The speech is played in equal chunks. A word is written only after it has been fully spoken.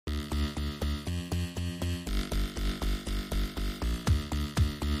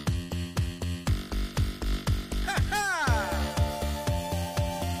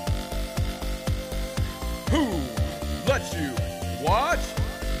let you watch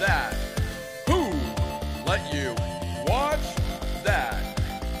that? Who let you watch that?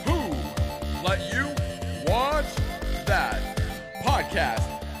 Who let you watch that? Podcast.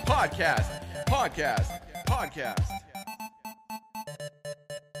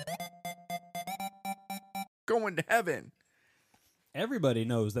 Going to heaven. Everybody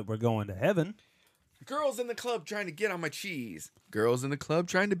knows that we're going to heaven. Girls in the club trying to get on my cheese. Girls in the club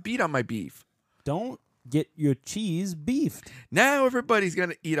trying to beat on my beef. Don't get your cheese beefed. Now everybody's going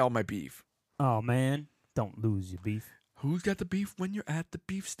to eat all my beef. Oh, man. Don't lose your beef. Who's got the beef when you're at the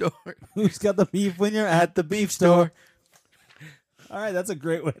beef store? Who's got the beef when you're at the beef store? All right, that's a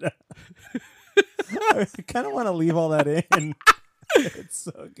great way to... I kind of want to leave all that in. It's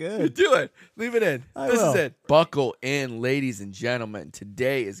so good. Do it. Leave it in. I This will. is it. Buckle in, ladies and gentlemen.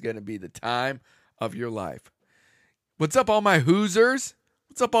 Today is going to be the time of your life. What's up, all my Hoosers?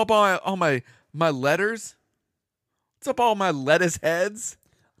 What's up, all my letters? What's up, all my lettuce heads?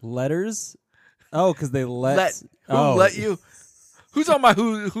 Letters? Oh, because they let... Who let you? Who's on my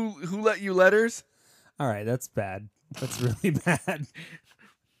who let you letters? All right, that's bad. That's really bad.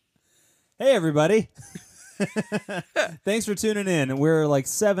 Hey, everybody. Thanks for tuning in. We're like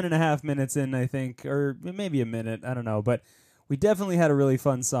 7.5 minutes in, I think, or maybe a minute. I don't know. But we definitely had a really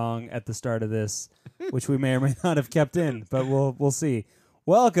fun song at the start of this, which we may or may not have kept in, but we'll see.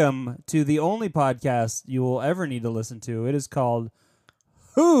 Welcome to the only podcast you will ever need to listen to. It is called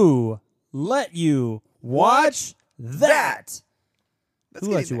Who Let You Watch That? Who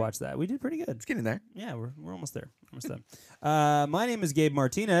let you watch that? We did pretty good. Let's get in there. Yeah, we're almost there. Almost done. My name is Gabe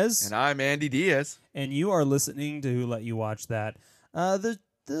Martinez. And I'm Andy Diaz. And you are listening to Who Let You Watch That, the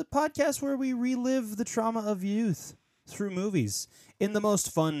podcast where we relive the trauma of youth through movies in the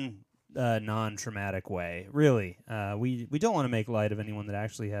most fun, non-traumatic way. Really, we don't want to make light of anyone that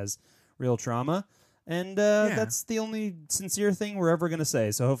actually has real trauma, and that's the only sincere thing we're ever going to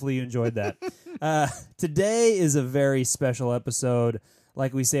say. So hopefully you enjoyed that. Today is a very special episode,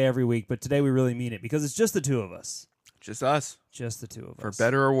 like we say every week, but today we really mean it because it's just the two of us. Just us. Just the two of us. For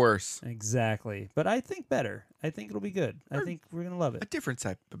better or worse. Exactly. But I think better. I think it'll be good. I think we're going to love A it. different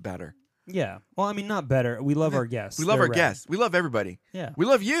type of better. Yeah. Well, I mean, not better. We love our guests. We love They're our rad. guests. We love everybody. Yeah. We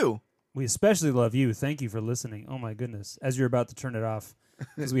love you. We especially love you. Thank you for listening. Oh, my goodness. As you're about to turn it off,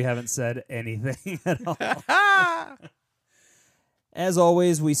 because we haven't said anything at all. As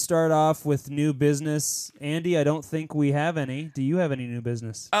always, we start off with new business. Andy, I don't think we have any. Do you have any new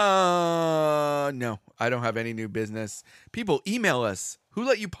business? No, I don't have any new business. People email us,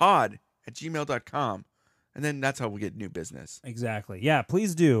 wholetyoupod@gmail.com. And then that's how we get new business. Exactly. Yeah,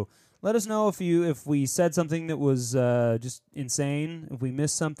 please do. Let us know if we said something that was just insane, if we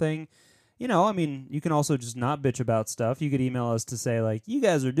missed something. You know, I mean, you can also just not bitch about stuff. You could email us to say, like, you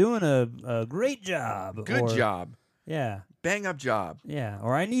guys are doing a great job. Good job. Yeah. Bang up job. Yeah.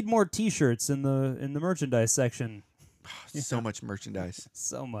 Or I need more T-shirts in the merchandise section. So much merchandise.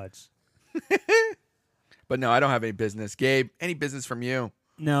 So much. But no, I don't have any business. Gabe, any business from you?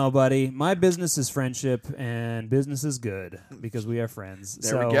 No, buddy. My business is friendship, and business is good because we are friends.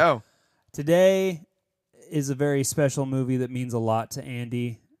 There we go. Today is a very special movie that means a lot to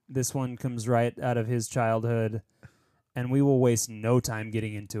Andy. This one comes right out of his childhood, and we will waste no time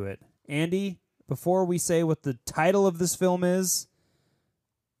getting into it. Andy, before we say what the title of this film is,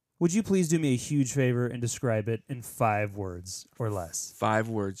 would you please do me a huge favor and describe it in 5 words or less? 5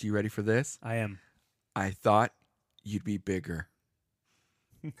 words. You ready for this? I am. I thought you'd be bigger.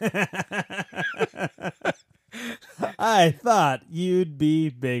 I thought you'd be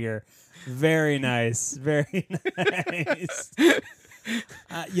bigger. Very nice. Very nice.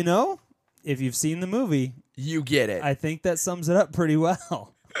 You know, if you've seen the movie, you get it. I think that sums it up pretty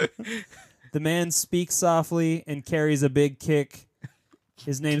well. The man speaks softly and carries a big kick.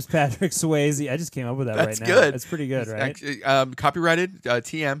 His name's Patrick Swayze. I just came up with that That's right now. good. That's pretty good, right? Actually, copyrighted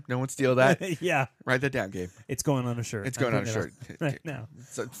TM. No one steal that. Yeah. Write that down, Gabe. It's going on a shirt. It's going on a shirt. Right now.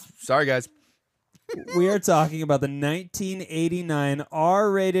 Sorry, guys. We are talking about the 1989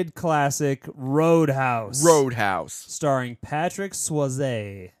 R-rated classic Roadhouse. Roadhouse. Starring Patrick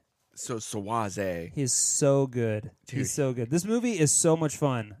Swayze. So Swayze. He's so good. Dude. He's so good. This movie is so much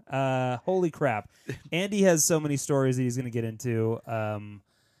fun. Holy crap. Andy has so many stories that he's going to get into.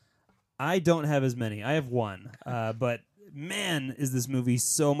 I don't have as many. I have one. But man, is this movie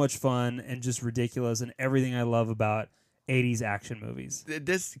so much fun and just ridiculous and everything I love about 80s action movies.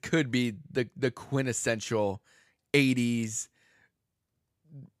 This could be the quintessential 80s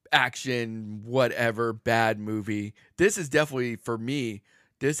action, whatever, bad movie. This is definitely, for me,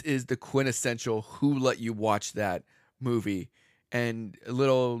 this is the quintessential Who Let You Watch That movie. And a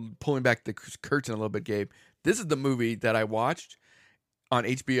little, pulling back the curtain a little bit, Gabe, This is the movie that I watched on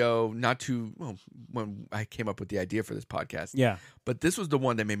HBO when I came up with the idea for this podcast. Yeah. But this was the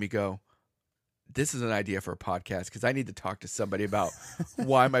one that made me go, this is an idea for a podcast because I need to talk to somebody about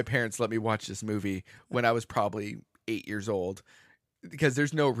why my parents let me watch this movie when I was probably 8 years old. Because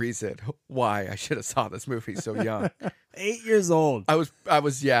there's no reason why I should have saw this movie so young. 8 years old. I was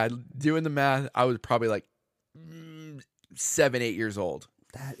doing the math. I was probably like 7, 8 years old.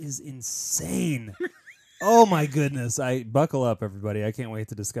 That is insane. Oh my goodness. Buckle up, everybody. I can't wait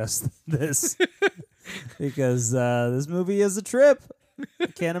to discuss this because this movie is a trip. I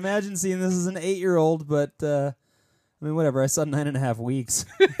can't imagine seeing this as an 8-year-old, but I mean, whatever. I saw 9.5 weeks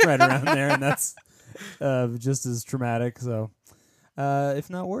right around there, and that's just as traumatic. So, if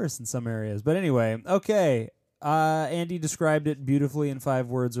not worse in some areas. But anyway, okay. Andy described it beautifully in 5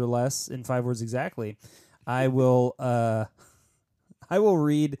 words or less, in 5 words exactly. I will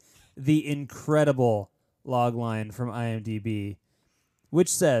read the incredible log line from IMDb, which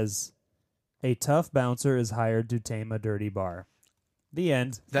says, "A tough bouncer is hired to tame a dirty bar." The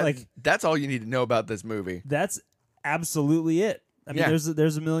end. That's all you need to know about this movie. That's absolutely it. I mean,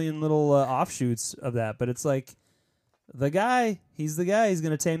 there's a million little offshoots of that, but it's like he's the guy. He's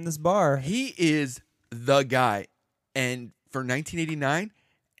going to tame this bar. He is the guy. And for 1989,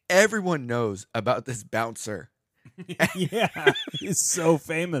 everyone knows about this bouncer. Yeah, he's so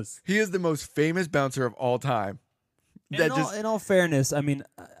famous. He is the most famous bouncer of all time. In all fairness, I mean,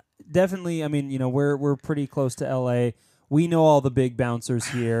 definitely. I mean, we're pretty close to LA. We know all the big bouncers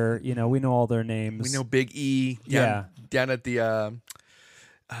here. We know all their names. We know Big E. Down at the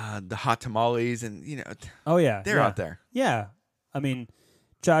Hot Tamales, and Oh yeah, they're out there. Yeah, I mean,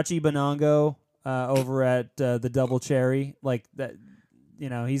 Chachi Bonango over at the Double Cherry, like that.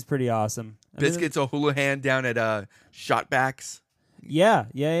 He's pretty awesome. Biscuits O'Houlihan down at Shotbacks. Yeah.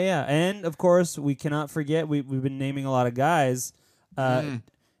 And of course, we cannot forget. We've been naming a lot of guys.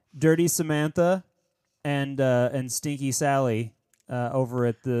 Dirty Samantha and Stinky Sally over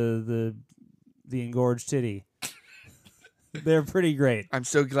at the Engorged Titty. They're pretty great. I'm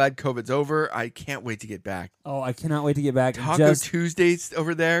so glad COVID's over. I can't wait to get back. Oh, I cannot wait to get back. Taco Tuesdays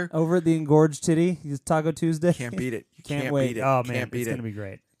over there. Over at the Engorged Titty. Taco Tuesday. Can't beat it. You can't wait. Beat it. Oh, man. It's going to be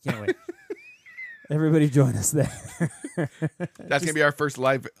great. Can't wait. Everybody join us there. That's going to be our first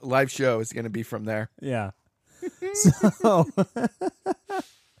live show. It's going to be from there. Yeah. So,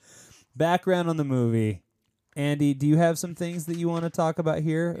 background on the movie. Andy, do you have some things that you want to talk about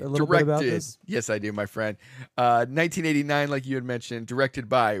here? A little bit about this? Yes, I do, my friend. 1989, like you had mentioned, directed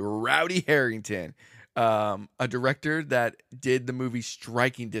by Rowdy Harrington, a director that did the movie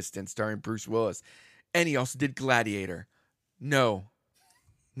Striking Distance, starring Bruce Willis. And he also did Gladiator. No,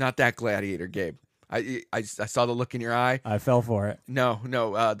 not that Gladiator, Gabe. I saw the look in your eye. I fell for it. No,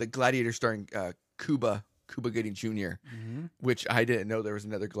 the Gladiator starring Cuba Gooding Jr., which I didn't know there was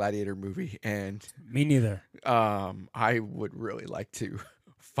another Gladiator movie, and me neither. I would really like to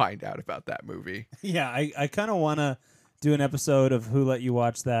find out about that movie. Yeah, I kind of want to do an episode of Who Let You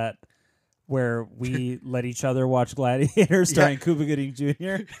Watch That, where we let each other watch Gladiator starring Cuba Gooding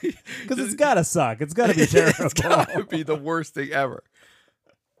Jr. Because it's gotta suck. It's gotta be terrible. It's gotta be the worst thing ever.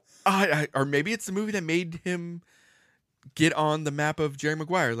 Or maybe it's the movie that made him get on the map of Jerry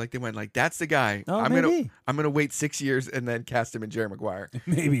Maguire. Like they went like, that's the guy. Oh, I'm gonna wait 6 years and then cast him in Jerry Maguire.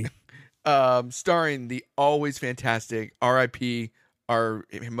 Maybe. Starring the always fantastic R.I.P. our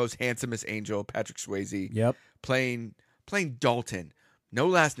most handsomest angel, Patrick Swayze. Yep. Playing Dalton. No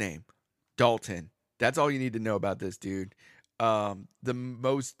last name. Dalton. That's all you need to know about this dude. The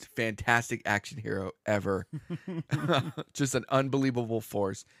most fantastic action hero ever. Just an unbelievable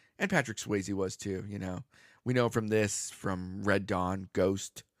force. And Patrick Swayze was too, We know from Red Dawn,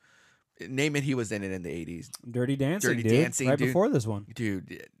 Ghost. Name it, he was in it in the 80s. Dirty Dancing, right before this one.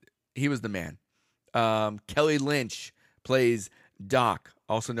 Dude, he was the man. Kelly Lynch plays Doc,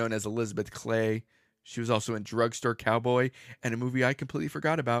 also known as Elizabeth Clay. She was also in Drugstore Cowboy and a movie I completely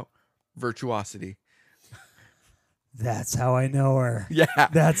forgot about, Virtuosity. That's how I know her. Yeah.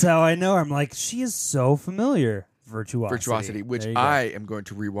 That's how I know her. I'm like, she is so familiar. Virtuosity, which I am going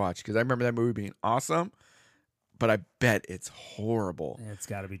to rewatch because I remember that movie being awesome, but I bet it's horrible. Yeah, it's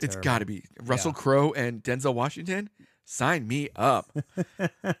got to be terrible. It's got to be. Russell Crowe and Denzel Washington, sign me up.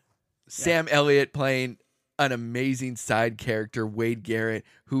 Sam Elliott playing an amazing side character, Wade Garrett,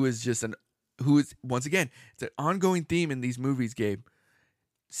 who is once again, it's an ongoing theme in these movies, Gabe.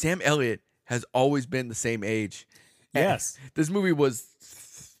 Sam Elliott has always been the same age. Yes. And this movie was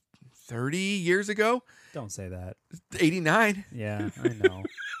 30 years ago. Don't say that. 89. Yeah, I know.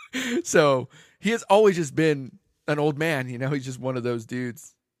 So he has always just been an old man. He's just one of those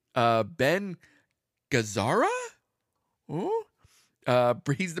dudes. Ben Gazzara? Ooh.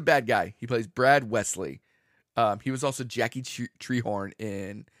 He's the bad guy. He plays Brad Wesley. He was also Jackie Treehorn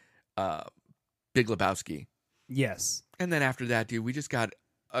in Big Lebowski. Yes. And then after that, dude, we just got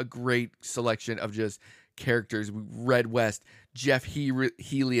a great selection of just characters. Red West, Jeff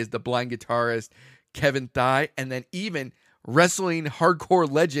Healey is the blind guitarist, Kevin Thigh, and then even wrestling hardcore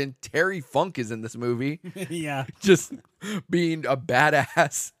legend Terry Funk is in this movie. Yeah. Just being a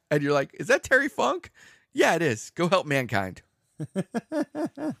badass. And you're like, is that Terry Funk? Yeah, it is. Go help mankind.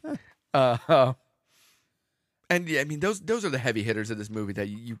 And yeah, I mean, those are the heavy hitters of this movie that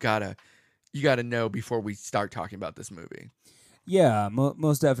you gotta know before we start talking about this movie. Yeah,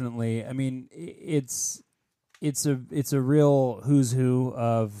 most definitely. I mean, it's a real who's who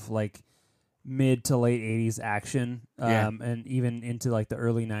of like mid to late 80s action, and even into like the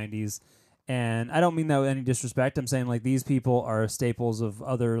early 90s. And I don't mean that with any disrespect. I'm saying like these people are staples of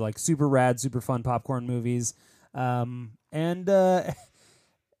other like super rad, super fun popcorn movies.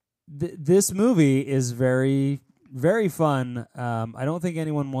 This movie is very, very fun. I don't think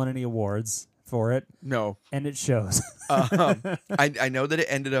anyone won any awards for it. No. And it shows. I know that it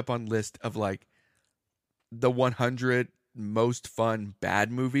ended up on list of like the 100 most fun bad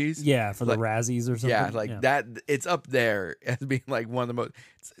movies. Yeah, for the Razzies or something. Yeah, that. It's up there as being like one of the most.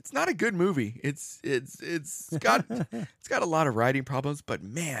 It's not a good movie. It's got a lot of writing problems, but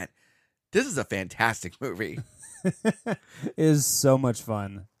man, this is a fantastic movie. It is so much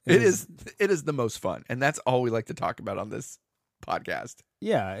fun. It is the most fun, and that's all we like to talk about on this podcast.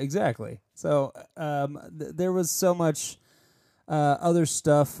 Yeah, exactly. So there was so much other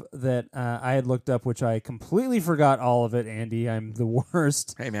stuff that I had looked up, which I completely forgot all of it, Andy. I'm the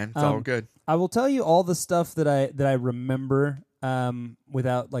worst. Hey, man, it's all good. I will tell you all the stuff that I remember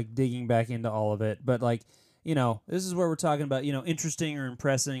without like digging back into all of it. But like, this is where we're talking about, interesting or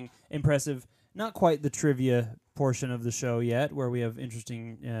impressive. Not quite the trivia portion of the show yet, where we have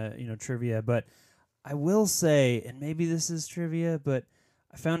interesting, trivia. But I will say, and maybe this is trivia, but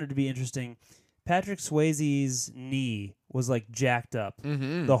I found it to be interesting. Patrick Swayze's knee was like jacked up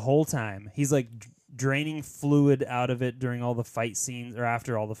the whole time. He's like draining fluid out of it during all the fight scenes or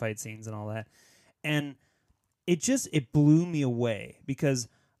after all the fight scenes and all that. And it blew me away because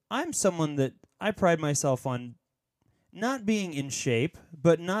I'm someone that I pride myself on not being in shape,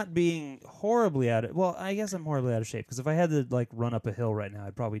 but not being horribly out of... Well, I guess I'm horribly out of shape because if I had to like run up a hill right now,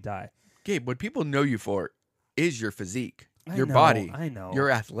 I'd probably die. Gabe, what people know you for is your physique, your body, I know, your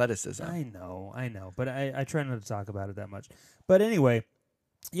athleticism. I know, but I try not to talk about it that much. But anyway,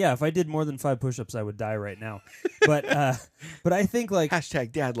 yeah, if I did more than 5 push-ups, I would die right now. But I think like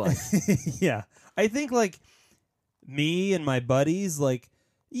hashtag dad life. Yeah, I think like me and my buddies, like,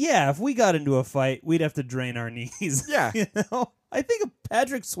 yeah, if we got into a fight, we'd have to drain our knees. Yeah, I think of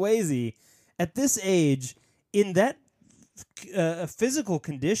Patrick Swayze at this age in that physical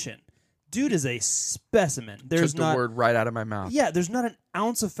condition. Dude is a specimen. There's took the word right out of my mouth. Yeah, there's not an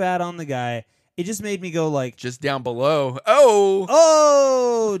ounce of fat on the guy. It just made me go like... Just down below.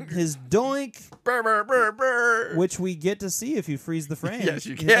 Oh, his doink. Burr, burr, burr, burr. Which we get to see if you freeze the frame. Yes,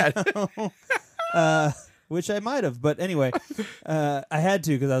 you can. Which I might have. But anyway, I had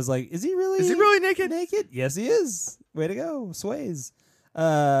to because I was like, is he really naked? Naked? Yes, he is. Way to go, Swayze.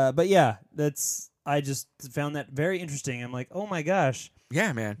 But yeah, I just found that very interesting. I'm like, oh my gosh.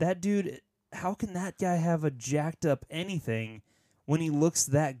 Yeah, man. That dude, how can that guy have a jacked up anything when he looks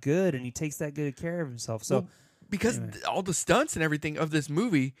that good and he takes that good care of himself? So, because all the stunts and everything of this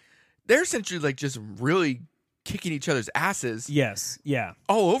movie, they're essentially like just really kicking each other's asses. Yes, yeah.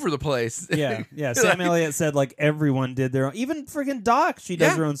 All over the place. Yeah, yeah. Sam Elliott said like everyone did their own. Even freaking Doc, she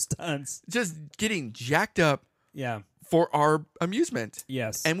does her own stunts. Just getting jacked up. Yeah. For our amusement.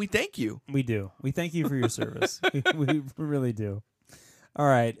 Yes. And we thank you. We do. We thank you for your service. we really do. All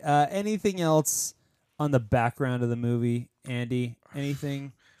right. Anything else on the background of the movie, Andy?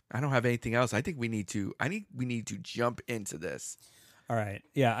 Anything? I don't have anything else. I think we need to jump into this. All right.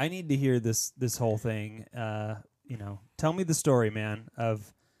 Yeah, I need to hear this whole thing. Tell me the story, man,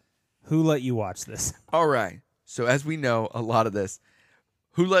 of who let you watch this. All right. So as we know, a lot of this,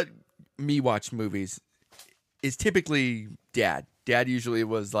 who let me watch movies is typically Dad. Dad usually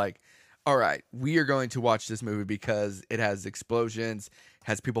was like, all right, we are going to watch this movie because it has explosions,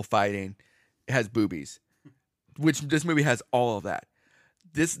 has people fighting, it has boobies, which this movie has all of that.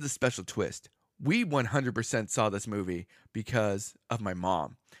 This is the special twist. We 100% saw this movie because of my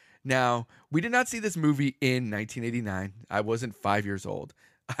mom. Now, we did not see this movie in 1989. I wasn't 5 years old.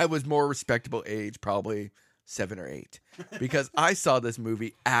 I was more respectable age, probably 7 or 8, because I saw this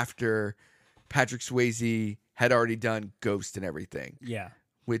movie after Patrick Swayze had already done Ghost and everything. Yeah.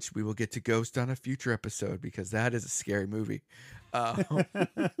 which we will get to ghost on a future episode because that is a scary movie.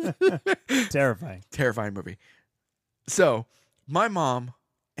 Terrifying movie. So my mom,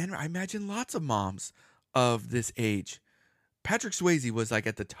 and I imagine lots of moms of this age, Patrick Swayze was like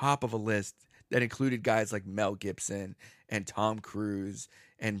at the top of a list that included guys like Mel Gibson and Tom Cruise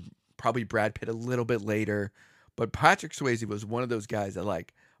and probably Brad Pitt a little bit later. But Patrick Swayze was one of those guys that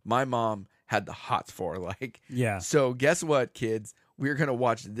like my mom had the hots for. Like, yeah. So guess what, kids? We're going to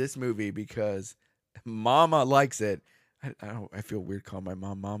watch this movie because Mama likes it. I feel weird calling my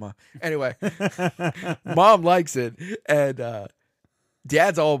mom Mama. Anyway, Mom likes it. And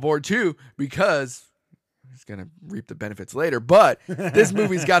Dad's all aboard too because he's going to reap the benefits later. But this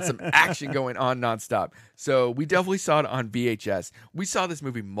movie's got some action going on nonstop. So we definitely saw it on VHS. We saw this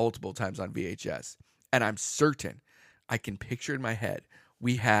movie multiple times on VHS. And I'm certain I can picture in my head.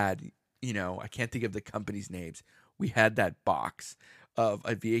 We had, I can't think of the company's names. We had that box of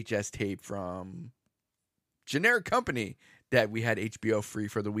a VHS tape from generic company that we had HBO free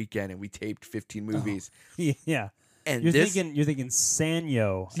for the weekend, and we taped 15 movies. Oh, yeah. And you're thinking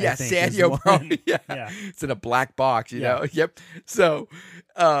Sanyo. Yeah, Sanyo probably. Yeah. It's in a black box, you know. Yep. So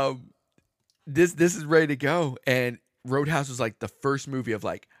this is ready to go. And Roadhouse was like the first movie of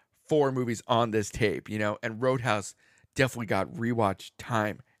like 4 movies on this tape, and Roadhouse definitely got rewatched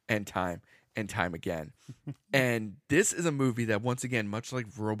time and time and time again. And this is a movie that, once again, much like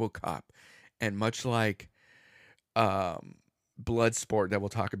RoboCop and much like Bloodsport that we'll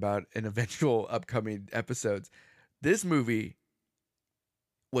talk about in eventual upcoming episodes, this movie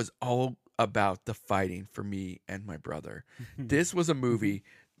was all about the fighting for me and my brother. This was a movie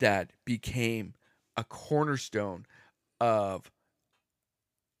that became a cornerstone of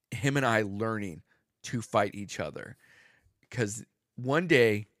him and I learning to fight each other. Because one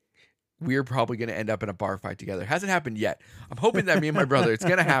day we're probably going to end up in a bar fight together. Hasn't happened yet. I'm hoping that me and my brother, it's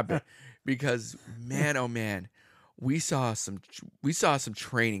going to happen. Because man, oh man, we saw some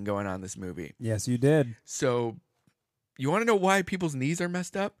training going on in this movie. Yes, you did. So you want to know why people's knees are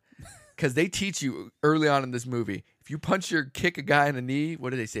messed up? Because they teach you early on in this movie. If you kick a guy in the knee, what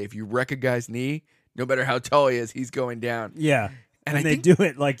do they say? If you wreck a guy's knee, no matter how tall he is, he's going down. Yeah. And they do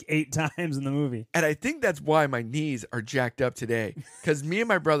it like 8 times in the movie. And I think that's why my knees are jacked up today. Because me and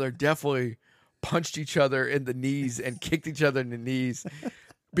my brother definitely punched each other in the knees and kicked each other in the knees.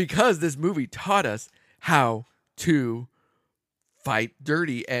 Because this movie taught us how to fight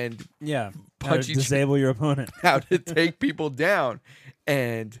dirty and punch disable your opponent. How to take people down.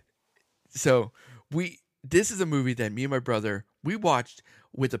 And so this is a movie that me and my brother, we watched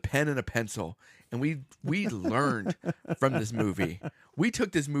with a pen and a pencil. And we learned from this movie. We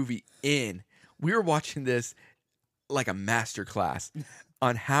took this movie in. We were watching this like a master class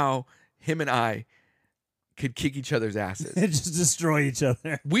on how him and I could kick each other's asses. And just destroy each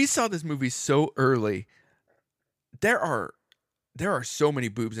other. We saw this movie so early. There are so many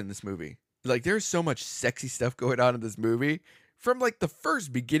boobs in this movie. Like, there's so much sexy stuff going on in this movie from like the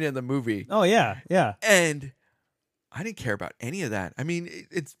first beginning of the movie. Oh yeah, yeah. And I didn't care about any of that. I mean,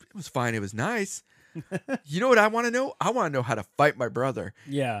 it was fine. It was nice. You know what I want to know? I want to know how to fight my brother.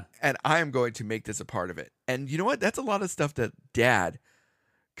 Yeah. And I am going to make this a part of it. And you know what? That's a lot of stuff that Dad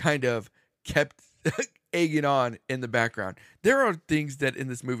kind of kept egging on in the background. There are things that in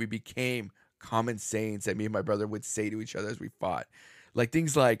this movie became common sayings that me and my brother would say to each other as we fought. Like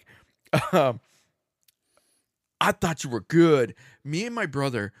things like, I thought you were good. Me and my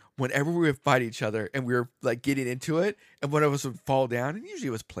brother, whenever we would fight each other and we were like getting into it, and one of us would fall down, and usually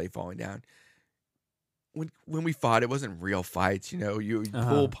it was play falling down. When we fought, it wasn't real fights, you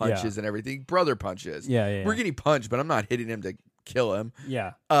pull punches and everything, brother punches. Yeah. We're getting punched, but I'm not hitting him to kill him.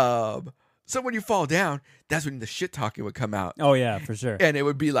 Yeah. So when you fall down, that's when the shit talking would come out. Oh yeah, for sure. And it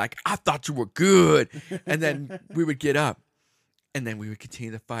would be like, I thought you were good. And then we would get up, and then we would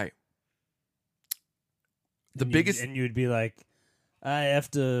continue the fight. And you'd be like, I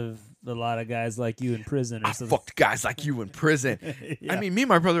effed a lot of guys like you in prison or I something. fucked guys like you in prison. Yeah. I mean, me and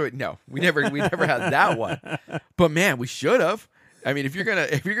my brother, no, we never had that one. But man, we should have. I mean, if you're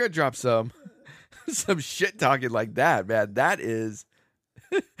gonna drop some shit talking like that, man, that is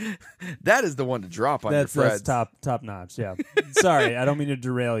the one to drop on your friends. That's top notch. Yeah. Sorry, I don't mean to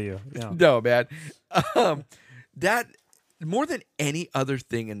derail you. No, man. That more than any other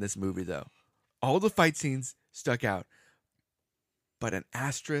thing in this movie, though, all the fight scenes stuck out, but an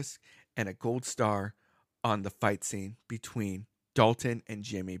asterisk and a gold star on the fight scene between Dalton and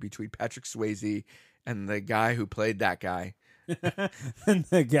Jimmy, between Patrick Swayze and the guy who played that guy.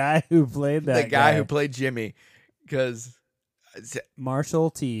 The guy who played that guy. The guy who played Jimmy. Because Marshall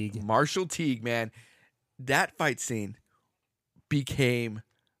Teague, man. That fight scene became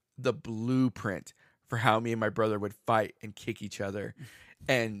the blueprint for how me and my brother would fight and kick each other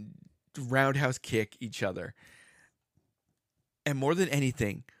and roundhouse kick each other. And more than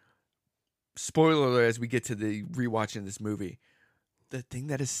anything, spoiler alert as we get to the rewatching this movie, the thing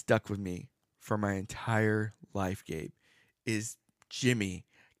that has stuck with me for my entire life, Gabe, is Jimmy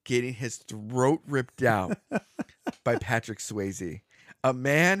getting his throat ripped out by Patrick Swayze. A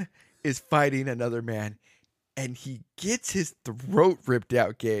man is fighting another man, and he gets his throat ripped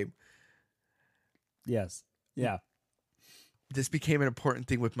out, Gabe. Yes. Yeah. This became an important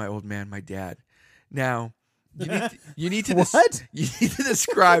thing with my old man, my dad. Now, you need to What? You need to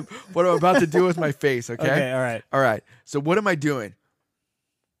describe what I'm about to do with my face, okay? Okay, all right. All right. So what am I doing?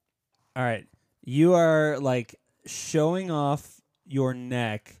 All right. You are like showing off your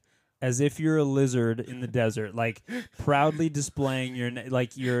neck as if you're a lizard in the desert, like proudly displaying your neck,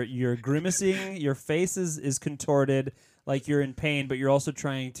 like you're grimacing, your face is contorted, like you're in pain, but you're also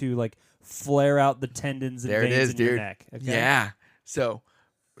trying to like flare out the tendons and veins in your neck. Okay? Yeah. So,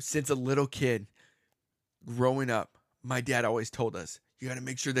 since a little kid, growing up, my dad always told us, you got to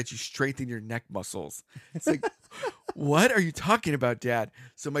make sure that you strengthen your neck muscles. It's like, what are you talking about, Dad?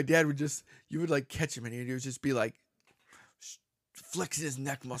 So my dad you would like catch him and he would just be like flexing his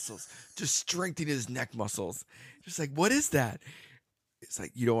neck muscles, just strengthening his neck muscles. Just like, what is that? It's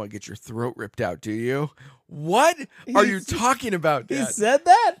like, you don't want to get your throat ripped out, do you? What are you talking about, Dad? He said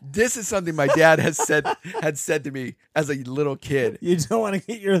that? This is something my dad had said to me as a little kid. You don't want to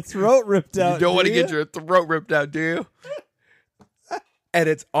get your throat ripped out. You don't want to get your throat ripped out, do you? And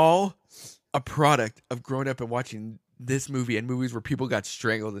it's all a product of growing up and watching this movie and movies where people got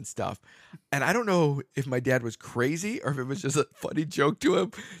strangled and stuff. And I don't know if my dad was crazy or if it was just a funny joke to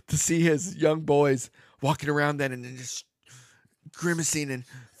him to see his young boys walking around then and then just grimacing and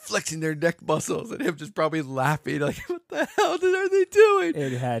flexing their neck muscles and him just probably laughing like, what the hell are they doing?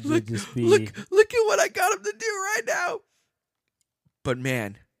 It had to just be... Look at what I got him to do right now. But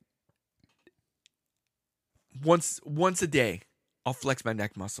man, once a day, I'll flex my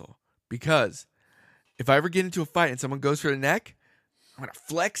neck muscle because if I ever get into a fight and someone goes for the neck, I'm going to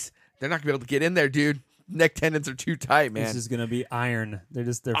flex. They're not going to be able to get in there, dude. Neck tendons are too tight, man. This is going to be iron. Their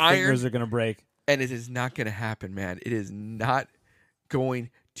Iron. fingers are going to break. And it is not going to happen, man. It is not going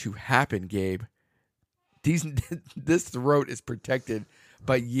to happen, Gabe. This throat is protected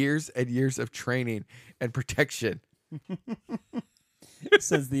by years and years of training and protection.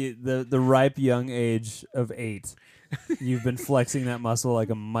 Since the ripe young age of 8, you've been flexing that muscle like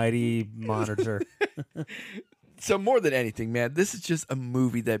a mighty monitor. So more than anything, man, this is just a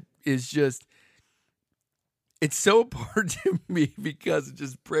movie that is just... It's so important to me because it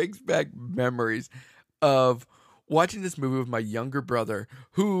just brings back memories of watching this movie with my younger brother,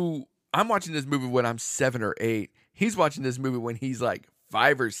 who I'm watching this movie when I'm 7 or 8. He's watching this movie when he's like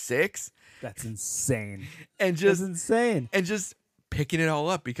 5 or 6. That's insane. That's insane. And just picking it all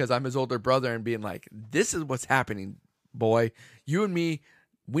up because I'm his older brother and being like, this is what's happening, boy. You and me,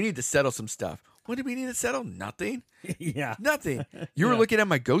 we need to settle some stuff. What did we need to settle? Nothing. Yeah. Nothing. You were looking at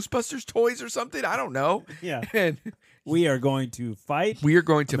my Ghostbusters toys or something? I don't know. Yeah. And we are going to fight. we are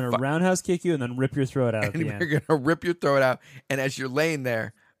going to I'm going to roundhouse kick you and then rip your throat out at the and end. we're going to rip your throat out. And as you're laying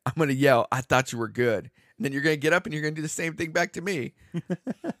there, I'm going to yell, I thought you were good. And then you're going to get up and you're going to do the same thing back to me.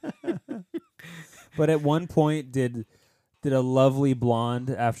 But at one point, did a lovely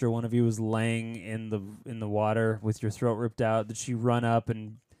blonde, after one of you was laying in the water with your throat ripped out, did she run up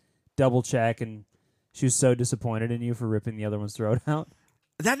and double check, and she was so disappointed in you for ripping the other one's throat out?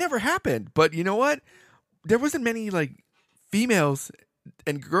 That never happened. But you know what? There wasn't many like females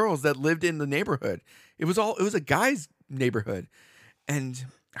and girls that lived in the neighborhood. It was a guy's neighborhood. And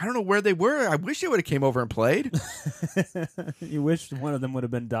I don't know where they were. I wish they would have came over and played. You wish one of them would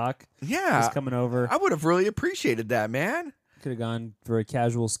have been Doc. Yeah. Just coming over. I would have really appreciated that, man. Could have gone for a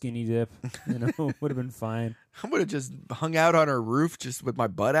casual skinny dip. Would have been fine. I would have just hung out on her roof just with my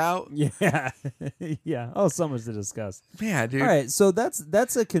butt out. Yeah. Yeah. Oh, so much to discuss. Yeah, dude. All right. So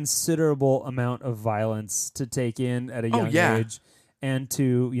that's a considerable amount of violence to take in at a young age and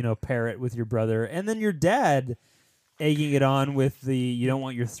to, pair it with your brother. And then your dad egging it on with the, you don't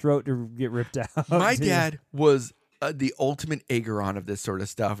want your throat to get ripped out. My dad was the ultimate egger on of this sort of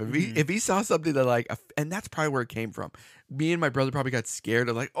stuff. If he saw something that like, and that's probably where it came from. Me and my brother probably got scared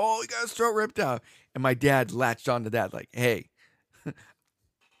of like, oh, he got his throat ripped out. And my dad latched onto that like, hey,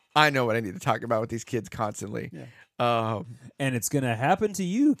 I know what I need to talk about with these kids constantly. Yeah. And it's going to happen to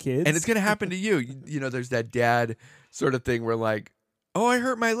you, kids. And it's going to happen to you. There's that dad sort of thing where like, oh, I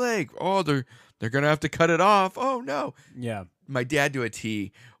hurt my leg. Oh, they're going to have to cut it off. Oh, no. Yeah. My dad do a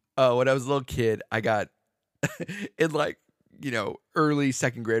T. When I was a little kid, I got in like early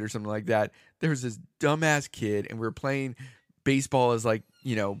second grade or something like that. There was this dumbass kid, and we were playing baseball as like,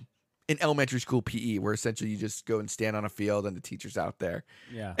 in elementary school PE, where essentially you just go and stand on a field and the teacher's out there.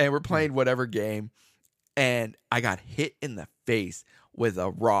 Yeah. And we're playing whatever game, and I got hit in the face with a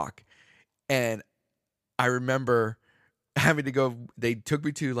rock. And I remember having to go, they took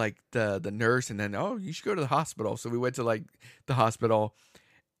me to like the nurse, and then, oh, you should go to the hospital. So we went to like the hospital,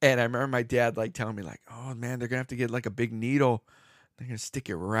 and I remember my dad like telling me like, oh man, they're gonna have to get like a big needle. They're gonna stick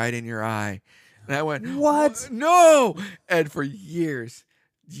it right in your eye. And I went, what? No. And for years,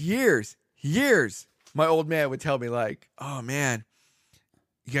 my old man would tell me like, oh man,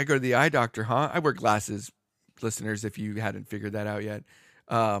 you gotta go to the eye doctor, huh? I wear glasses, listeners, if you hadn't figured that out yet,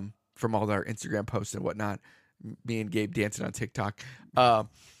 from all our Instagram posts and whatnot. Me and Gabe dancing on TikTok. I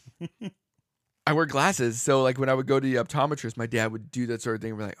wear glasses, so like when I would go to the optometrist, my dad would do that sort of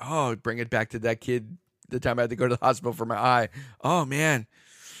thing. We're like, oh, bring it back to that kid the time I had to go to the hospital for my eye. Oh man,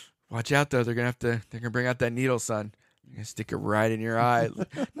 watch out though. They're gonna bring out that needle, son. They're gonna stick it right in your eye.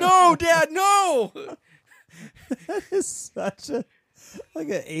 No, Dad, no. That is such a like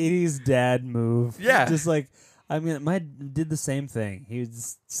an 80s dad move. Yeah. Just like, I mean, my did the same thing. He would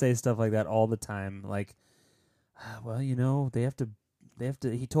say stuff like that all the time. Like, well, they have to,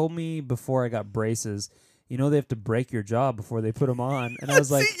 he told me before I got braces, they have to break your jaw before they put them on. And I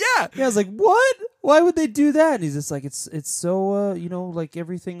was like, yeah, I was like, what? Why would they do that? And he's just like, it's so, like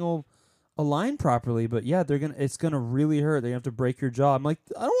everything will align properly, but yeah, it's gonna really hurt. They have to break your jaw. I'm like,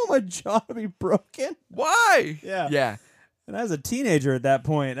 I don't want my jaw to be broken. Why? Yeah. And I was a teenager at that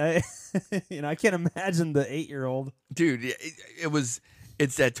point. I can't imagine the 8-year-old. Dude,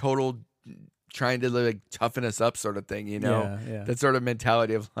 it's that total trying to like toughen us up sort of thing, Yeah. That sort of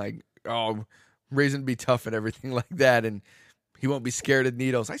mentality of like, oh, raising to be tough and everything like that, and he won't be scared of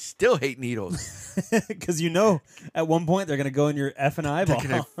needles. I still hate needles. Because at one point they're going to go in your effing eyeball. They're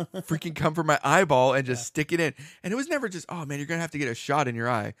going to freaking come for my eyeball and just stick it in. And it was never just, oh man, you're going to have to get a shot in your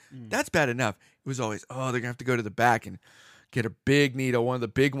eye. That's bad enough. It was always, oh, they're going to have to go to the back and get a big needle, one of the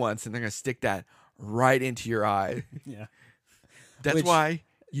big ones, and they're going to stick that right into your eye. Yeah. That's why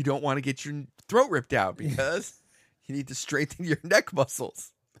you don't want to get your throat ripped out, because you need to strengthen your neck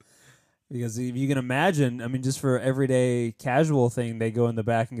muscles. Because if you can imagine, I mean, just for everyday casual thing, they go in the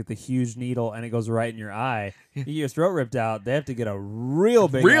back and get the huge needle, and it goes right in your eye. You get your throat ripped out, they have to get a real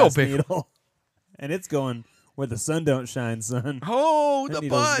big needle, and it's going where the sun don't shine, son. Oh, that the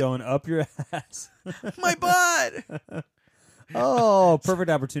butt going up your ass. My butt. Oh, perfect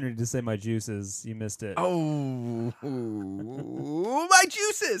opportunity to say my juices. You missed it. Oh, my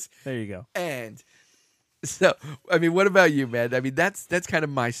juices. There you go. And so, I mean, what about you, man? I mean, that's kind of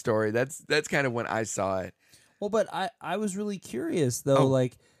my story. That's kind of when I saw it. Well, but I was really curious though.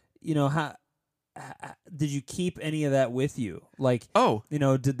 Like, how did you keep any of that with you? Like,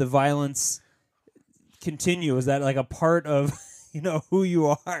 did the violence continue? Is that like a part of who you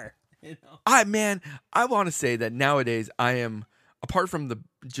are? I want to say that nowadays I am, apart from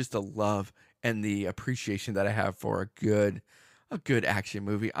just the love and the appreciation that I have for a good action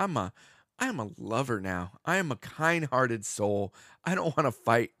movie, I am a lover now. I am a kind-hearted soul. I don't want to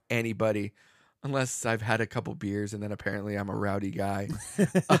fight anybody unless I've had a couple beers, and then apparently I'm a rowdy guy.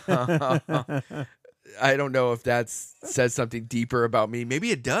 I don't know if that says something deeper about me.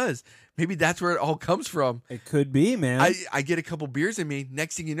 Maybe it does. Maybe that's where it all comes from. It could be, man. I get a couple beers in me.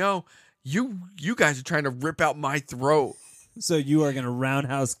 Next thing you know, you guys are trying to rip out my throat. So you are going to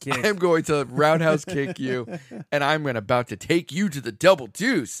roundhouse kick. I'm going to roundhouse kick you, and I'm about to take you to the Double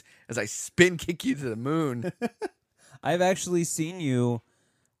Deuce as I spin kick you to the moon. I've actually seen you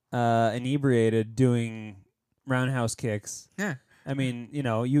inebriated doing roundhouse kicks. Yeah. I mean,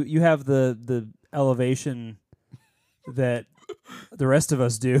 you have the elevation that the rest of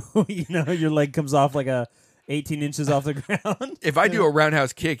us do. Your leg comes off like 18 inches off the ground. If I do a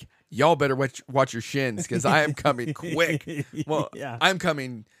roundhouse kick, y'all better watch your shins, because I am coming quick. Well, yeah. I am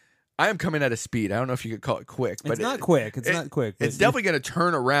coming at a speed. I don't know if you could call it quick, but it's not quick. It's not quick. It's definitely going to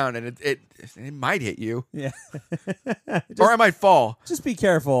turn around, and it might hit you. Yeah. Or I might fall. Just be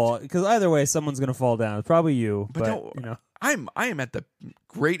careful, because either way, someone's going to fall down. It's probably you. But I am at the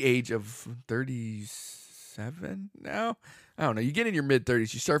great age of 37 now. I don't know. You get in your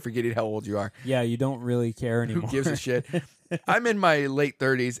mid-30s, you start forgetting how old you are. Yeah, you don't really care anymore. Who gives a shit? I'm in my late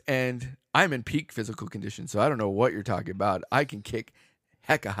 30s, and I'm in peak physical condition, so I don't know what you're talking about. I can kick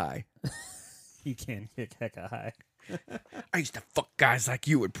hecka high. You can kick hecka high. I used to fuck guys like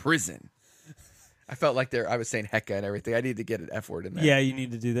you in prison. I felt like I was saying hecka and everything. I need to get an F word in there. Yeah, you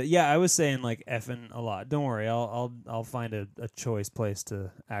need to do that. Yeah, I was saying like effing a lot. Don't worry, I'll find a choice place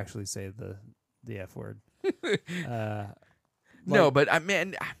to actually say the F word. No, but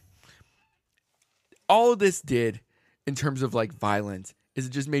man, all of this did in terms of like violence is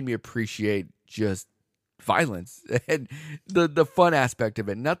it just made me appreciate just violence and the fun aspect of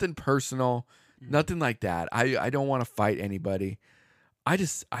it. Nothing personal, nothing like that. I don't want to fight anybody. I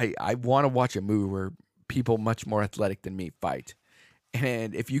want to watch a movie where people much more athletic than me fight.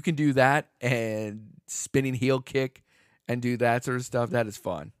 And if you can do that and spinning heel kick and do that sort of stuff, that is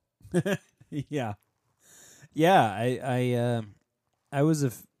fun. Yeah. Yeah, I was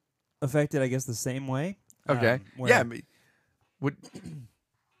affected, I guess, the same way. Okay. Where- What?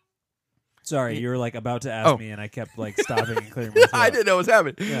 Sorry, you were like about to ask me, and I kept like stopping and clearing my throat. I didn't know what was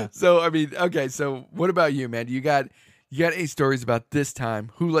happening. Yeah. So I mean, okay. So what about you, man? You got any stories about this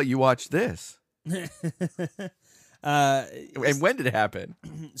time? Who let you watch this? And when did it happen?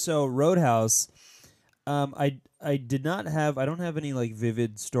 So Roadhouse, I don't have any like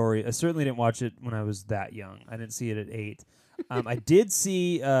vivid story. I certainly didn't watch it when I was that young. I didn't see it at 8. I did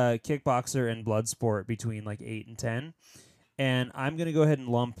see Kickboxer and Bloodsport between like 8 and 10, and I'm gonna go ahead and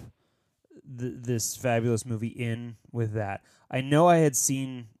lump this fabulous movie in with that. I know I had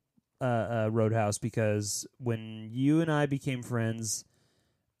seen Roadhouse because when you and I became friends,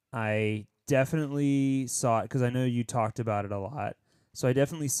 I definitely saw it because I know you talked about it a lot. So I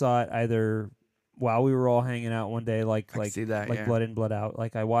definitely saw it either while we were all hanging out one day, like Blood In, Blood Out.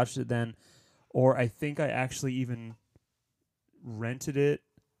 Like I watched it then, or I think I actually even rented it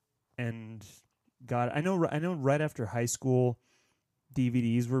and got it. I know right after high school,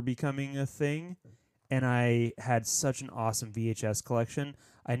 DVDs were becoming a thing, and I had such an awesome VHS collection.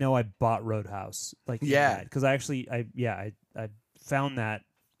 I know I bought Roadhouse, because I found that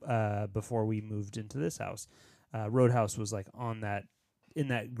before we moved into this house. Roadhouse was like in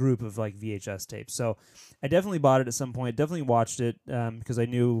that group of like VHS tapes, so I definitely bought it at some point. Definitely watched it because I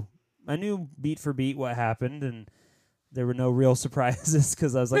knew beat for beat what happened, and there were no real surprises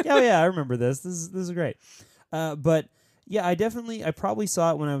because I was like, oh yeah, I remember this. This is great. But yeah, I probably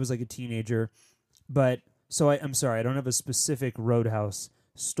saw it when I was like a teenager, but so I'm sorry, I don't have a specific Roadhouse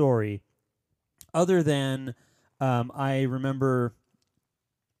story other than I remember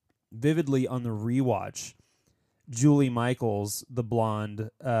vividly on the rewatch Julie Michaels, the blonde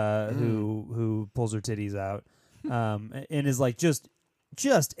who pulls her titties out and is like just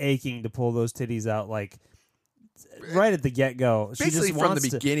aching to pull those titties out like right at the get-go. Basically she just from the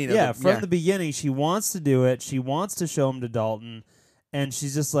beginning. The beginning. She wants to do it. She wants to show him to Dalton. And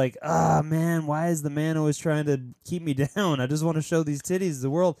she's just like, man, why is the man always trying to keep me down? I just want to show these titties to the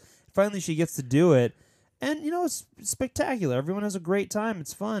world. Finally, she gets to do it. And, it's spectacular. Everyone has a great time.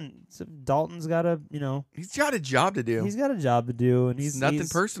 It's fun. So Dalton's got he's got a job to do. He's got a job to do. And it's nothing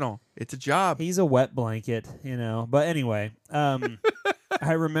personal. It's a job. He's a wet blanket, But anyway,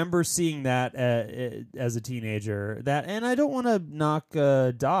 I remember seeing that as a teenager. And I don't want to knock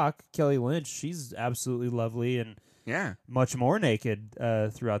Doc, Kelly Lynch. She's absolutely lovely and much more naked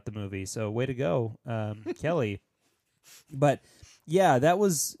throughout the movie. So way to go, Kelly. But yeah, that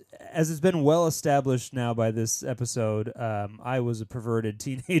was, as it's been well established now by this episode, I was a perverted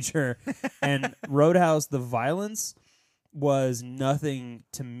teenager. And Roadhouse, the violence was nothing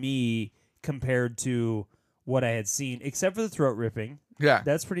to me compared to what I had seen, except for the throat ripping. Yeah.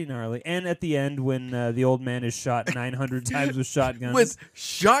 That's pretty gnarly. And at the end, when the old man is shot 900 times with shotguns. With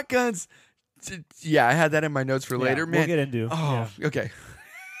shotguns? Yeah, I had that in my notes for later. Man, we'll get into. Oh, okay.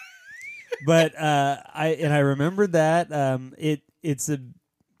 But I remember that I'm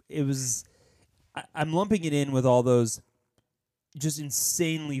lumping it in with all those just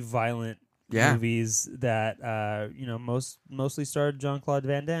insanely violent movies that mostly starred Jean-Claude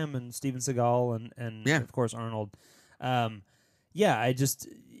Van Damme and Steven Seagal and of course Arnold.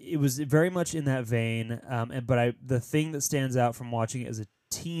 It was very much in that vein. But the thing that stands out from watching it as a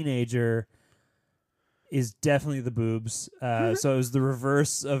teenager is definitely the boobs. So it was the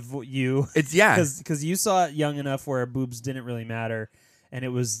reverse of what you. It's because you saw it young enough where boobs didn't really matter, and it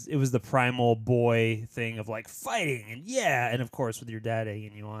was the primal boy thing of like fighting and of course with your dad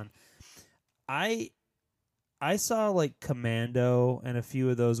egging you on. I saw like Commando and a few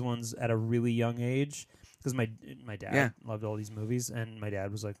of those ones at a really young age because my dad loved all these movies, and my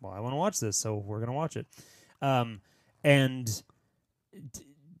dad was like, well, I want to watch this, so we're gonna watch it.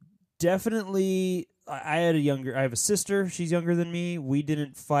 Definitely, I have a sister. She's younger than me. We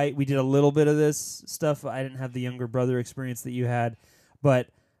didn't fight. We did a little bit of this stuff. I didn't have the younger brother experience that you had, but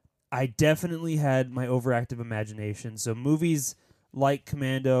I definitely had my overactive imagination. So movies like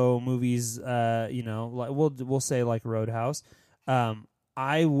Commando, movies, we'll say like Roadhouse.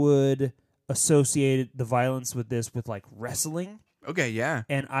 I would associate the violence with this with like wrestling. Okay, yeah.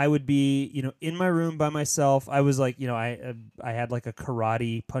 And I would be, in my room by myself. I was like, I had like a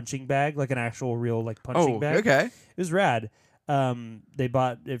karate punching bag, like an actual real like punching bag. Okay. It was rad. They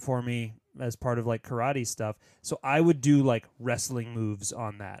bought it for me as part of like karate stuff. So I would do like wrestling moves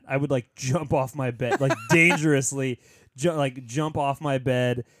on that. I would like jump off my bed, like dangerously, jump off my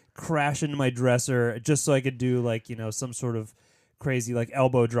bed, crash into my dresser, just so I could do like, some sort of crazy like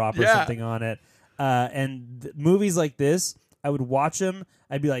elbow drop or something on it. And movies like this, I would watch them.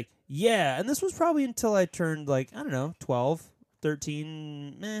 I'd be like, yeah. And this was probably until I turned like, I don't know, 12,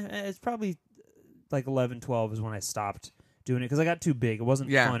 13. It's probably like 11, 12 is when I stopped doing it because I got too big. It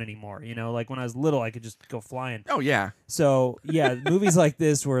wasn't fun anymore. Like when I was little, I could just go flying. Oh, yeah. So, yeah, movies like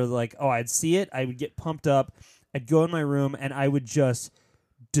this were like, I'd see it. I would get pumped up. I'd go in my room and I would just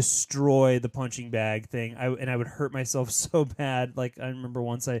destroy the punching bag thing. And I would hurt myself so bad. Like I remember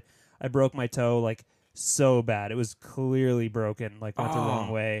once I broke my toe like so bad. It was clearly broken, like went the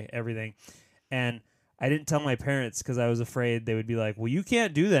wrong way, everything. And I didn't tell my parents because I was afraid they would be like, well, you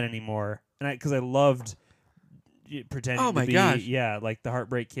can't do that anymore. And because I loved pretending to be, like the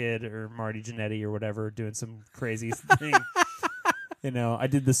Heartbreak Kid or Marty Jannetty or whatever, doing some crazy thing. I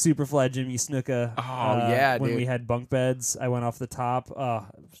did the Superfly Jimmy Snuka. When dude. we had bunk beds, I went off the top.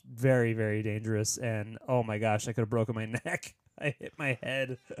 Very, very dangerous. And oh my gosh, I could have broken my neck. I hit my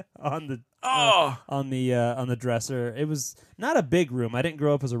head on the dresser. It was not a big room. I didn't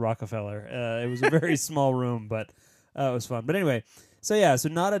grow up as a Rockefeller. It was a very small room, but it was fun. But anyway, so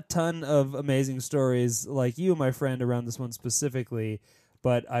not a ton of amazing stories like you, my friend, around this one specifically.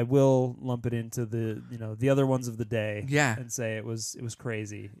 But I will lump it into the other ones of the day, and say it was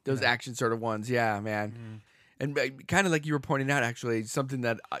crazy. Those action sort of ones, yeah, man. Mm-hmm. And kind of like you were pointing out, actually, something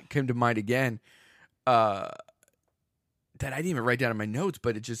that came to mind again, that I didn't even write down in my notes,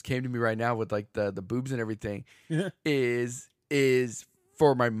 but it just came to me right now with like the boobs and everything, is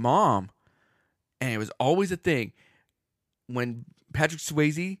for my mom, and it was always a thing when Patrick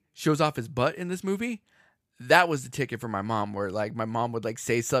Swayze shows off his butt in this movie. That was the ticket for my mom, where like my mom would like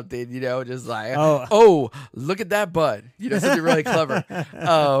say something, just like, oh, look at that butt, something really clever.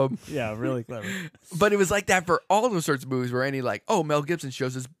 Yeah, really clever. But it was like that for all those sorts of movies where any like, oh, Mel Gibson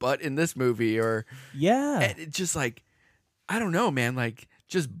shows his butt in this movie, or and it just like, I don't know, man, like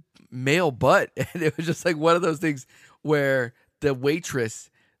just male butt. And it was just like one of those things where the waitress,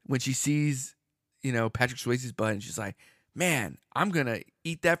 when she sees, Patrick Swayze's butt, and she's like, man, I'm going to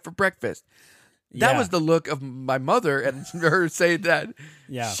eat that for breakfast. That was the look of my mother, and her saying that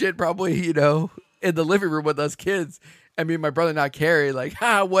shit probably, in the living room with us kids. And me and my brother not caring, like,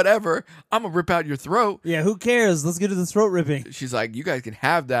 whatever. I'm going to rip out your throat. Yeah, who cares? Let's get to the throat ripping. She's like, you guys can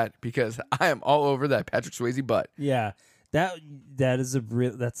have that because I am all over that Patrick Swayze butt. Yeah, that's a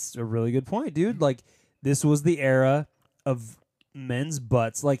really good point, dude. Like, this was the era of men's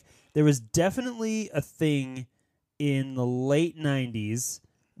butts. Like, there was definitely a thing in the late 90s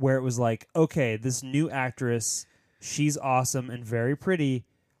where it was like, okay, this new actress, she's awesome and very pretty.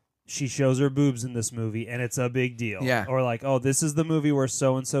 She shows her boobs in this movie, and it's a big deal. Yeah. Or like, oh, this is the movie where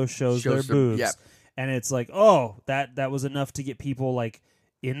so-and-so shows their boobs. Yep. And it's like, oh, that was enough to get people like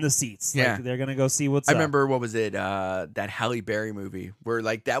in the seats. Yeah. Like, they're going to go see what's up. I remember, what was it? That Halle Berry movie where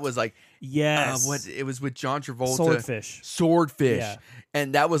like that was like, yes. It was with John Travolta. Swordfish. Yeah.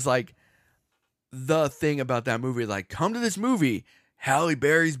 And that was like the thing about that movie. Like, come to this movie, Halle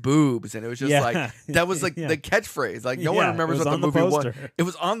Berry's boobs. And it was just like, that was like the catchphrase. Like, no one remembers what the movie was. It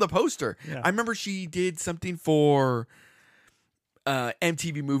was on the poster. Yeah. I remember she did something for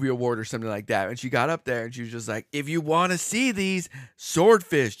MTV Movie Award or something like that. And she got up there and she was just like, if you want to see these,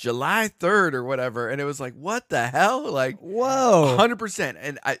 Swordfish, July 3rd or whatever. And it was like, what the hell? Like, whoa. 100%.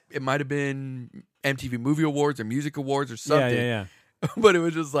 And it might have been MTV Movie Awards or Music Awards or something. Yeah. But it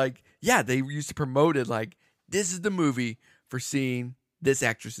was just like, they used to promote it like, this is the movie for seeing this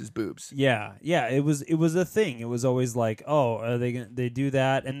actress's boobs. Yeah. It was a thing. It was always like, oh, are they do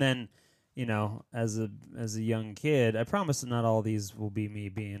that? And then, as a young kid, I promise not all these will be me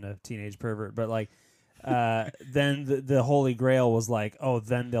being a teenage pervert, but like, then the Holy Grail was like, oh,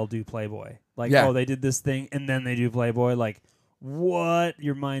 then they'll do Playboy. Like, oh, they did this thing and then they do Playboy. Like, what?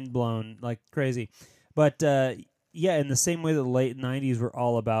 You're mind blown, like crazy. But in the same way that the late 90s were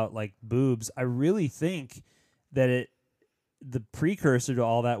all about like boobs, I really think that the precursor to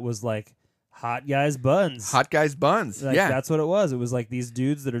all that was like hot guys buns. Hot guys buns. Like, that's what it was. It was like these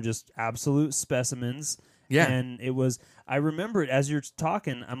dudes that are just absolute specimens. Yeah. And it was, I remember it as you're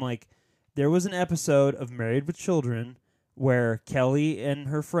talking, I'm like, there was an episode of Married with Children where Kelly and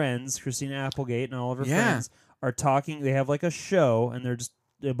her friends, Christina Applegate and all of her friends, are talking. They have like a show, and they're just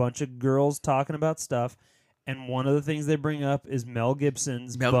a bunch of girls talking about stuff. And one of the things they bring up is Mel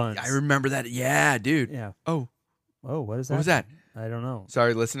Gibson's buns. I remember that. Yeah, dude. Yeah. Oh, what is that? what was that? I don't know.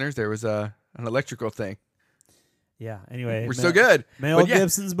 Sorry, listeners. There was an electrical thing. Yeah. Anyway, We're so good. Mel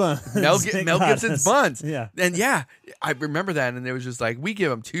Gibson's buns. Mel Gibson's buns. Yeah. And yeah, I remember that, and it was just like we give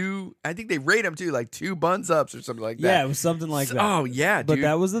them 2. I think they rate them too, like 2 buns ups or something like that. Yeah, it was something like that. Oh yeah, dude. But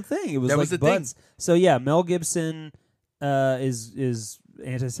that was the thing. It was that like was the buns. thing. So yeah, Mel Gibson is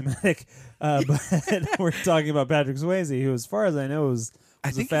anti-Semitic, but we're talking about Patrick Swayze, who, as far as I know, was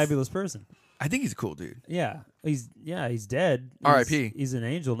a fabulous person. I think he's a cool dude. Yeah, he's dead. R.I.P. He's an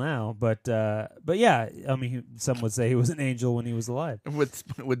angel now, but yeah, I mean, some would say he was an angel when he was alive.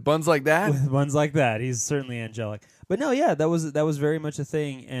 With buns like that. With buns like that, he's certainly angelic. But no, yeah, that was very much a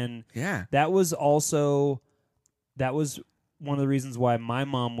thing, and yeah, that was one of the reasons why my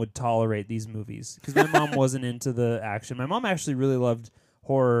mom would tolerate these movies, because my mom wasn't into the action. My mom actually really loved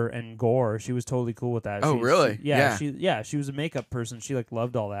horror and gore. She was totally cool with that. Oh, really? She was a makeup person. She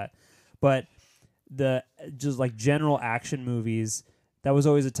loved all that. But the just like general action movies, that was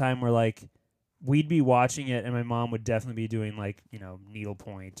always a time where like we'd be watching it and my mom would definitely be doing like,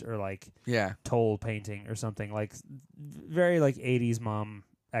 needlepoint or like toll painting or something, like very like 80s mom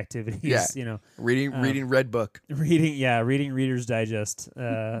activities, reading Red Book, reading Reader's Digest,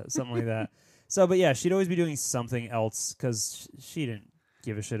 something like that. So, but yeah, she'd always be doing something else because she didn't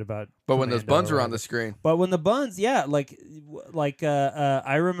give a shit about. But when those buns were on the screen. But when the buns, I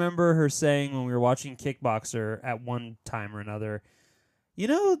remember her saying when we were watching Kickboxer at one time or another,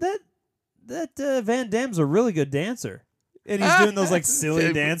 that Van Damme's a really good dancer. And he's doing those like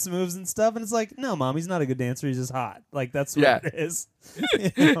silly dance moves and stuff, and it's like, no, Mom, he's not a good dancer. He's just hot. Like that's what it is.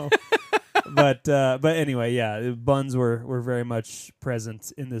 But anyway, yeah, buns were very much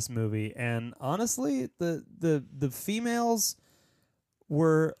present in this movie, and honestly, the females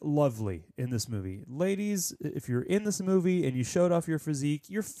were lovely in this movie. Ladies, if you're in this movie and you showed off your physique,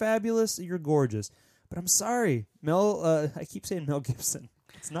 you're fabulous. You're gorgeous. But I'm sorry, I keep saying Mel Gibson.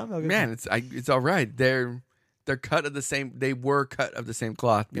 It's not Mel Gibson. Man, it's all right. They're cut of the same. They were cut of the same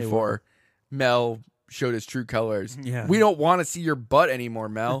cloth before Mel showed his true colors. Yeah. We don't want to see your butt anymore,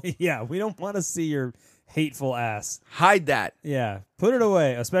 Mel. Yeah, we don't want to see your hateful ass. Hide that. Yeah, put it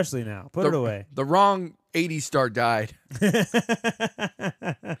away, especially now. Put it away. The wrong 80s star died.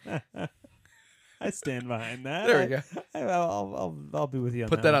 I stand behind that. There we go. I'll be with you on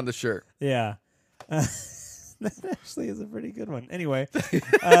Put that on the shirt. Yeah. That actually is a pretty good one. Anyway.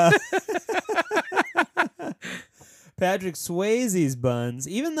 Patrick Swayze's buns,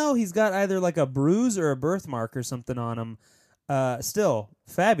 even though he's got either like a bruise or a birthmark or something on him, still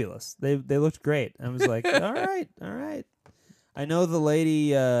fabulous. They looked great. I was like, all right. I know the lady,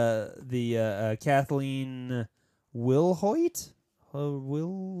 Kathleen Wilhoit.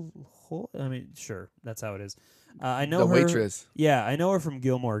 I mean, sure, that's how it is. I know the her, waitress. Yeah, I know her from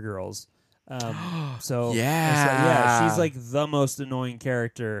Gilmore Girls. So yeah, she's like the most annoying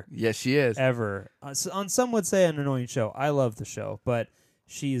character. Yes, she is Ever. On some would say an annoying show. I love the show, but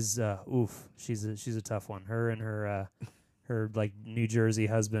she's she's a tough one. Her and her like New Jersey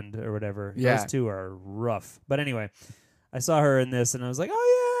husband or whatever. Yeah. Those two are rough. But anyway, I saw her in this and I was like,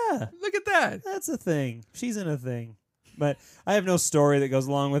 oh yeah, look at that. That's a thing. She's in a thing. But I have no story that goes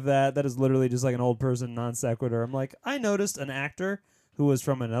along with that. That is literally just like an old person non sequitur. I'm like, I noticed an actor who was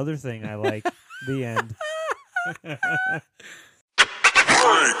from another thing I like. The end.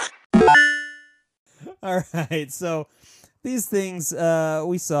 All right, so these things,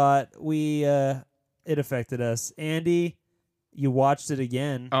 we saw it. It affected us. Andy, you watched it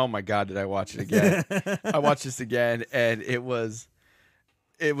again. Oh my God, did I watch it again? I watched this again, and it was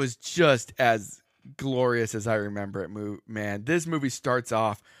just as glorious as I remember it. Man, this movie starts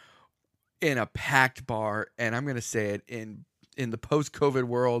off in a packed bar, and I'm gonna say it in the post-COVID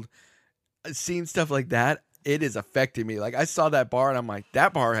world, seeing stuff like that, it is affecting me. Like I saw that bar and I'm like,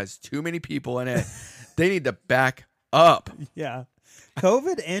 that bar has too many people in it. They need to back up. Yeah.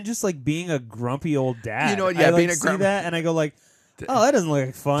 COVID and just like being a grumpy old dad. You know what? Yeah, being a grumpy that and I go like, oh, that doesn't look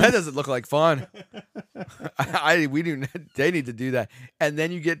like fun. That doesn't look like fun. They need to do that. And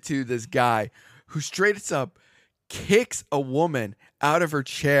then you get to this guy who straight up kicks a woman out of her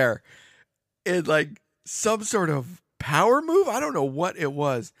chair in like some sort of power move. I don't know what it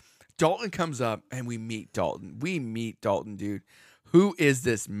was. Dalton comes up and we meet Dalton. Dude. Who is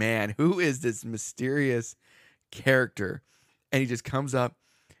this man? Who is this mysterious character? And he just comes up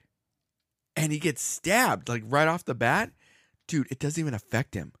and he gets stabbed like right off the bat. Dude, it doesn't even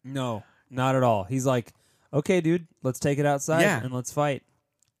affect him. No, not at all. He's like, okay, dude, let's take it outside and let's fight.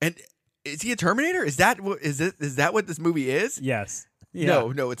 And is he a Terminator? Is that what this movie is? Yes.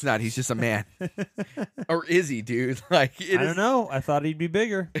 Yeah. No, it's not. He's just a man. Or is he, dude? Like, I don't know. I thought he'd be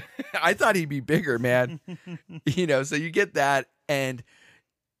bigger. I thought he'd be bigger, man. So you get that, and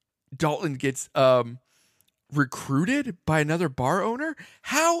Dalton gets recruited by another bar owner.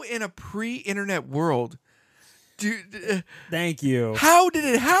 How in a pre-internet world, dude? Thank you. How did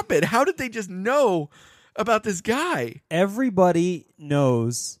it happen? How did they just know about this guy? Everybody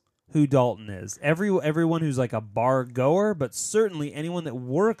knows who Dalton is. Everyone who's like a bar goer, but certainly anyone that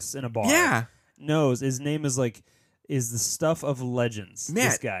works in a bar knows his name is the stuff of legends. Man,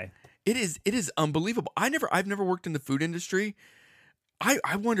 this guy. It is unbelievable. I've never worked in the food industry.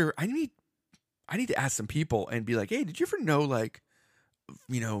 I wonder, I need to ask some people and be like, hey, did you ever know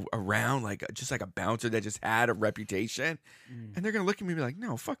around just like a bouncer that just had a reputation? And they're gonna look at me and be like,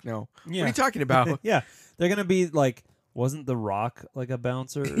 no, fuck no. What are you talking about? Yeah. They're gonna be like, wasn't The Rock like a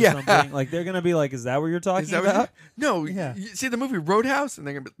bouncer or something? Like they're gonna be like, is that what you're talking about? No. Yeah. You see the movie Roadhouse, and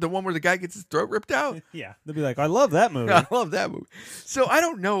they're gonna be the one where the guy gets his throat ripped out? Yeah. They'll be like, I love that movie. I love that movie. So I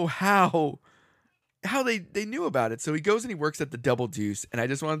don't know how they knew about it. So he goes and he works at the Double Deuce, and I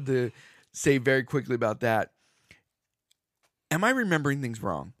just wanted to say very quickly about that. Am I remembering things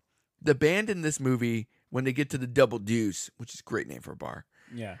wrong? The band in this movie, when they get to the Double Deuce, which is a great name for a bar,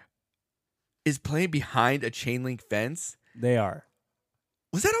 is playing behind a chain link fence. They are.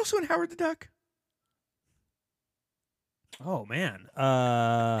 Was that also in Howard the Duck? Oh man,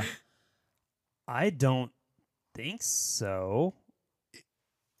 I don't think so.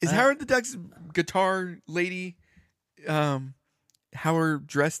 Is Howard the Duck's guitar lady, Howard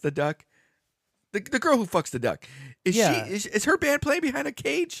dressed the duck? The girl who fucks the duck. Is her band playing behind a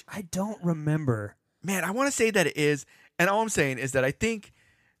cage? I don't remember. Man, I want to say that it is. And all I'm saying is that I think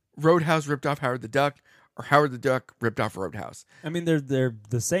Roadhouse ripped off Howard the Duck, or Howard the Duck ripped off Roadhouse. I mean, they're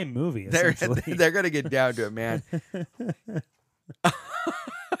the same movie, essentially. They're going to get down to it, man.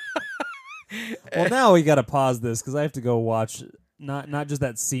 Well, now we got to pause this because I have to go watch not just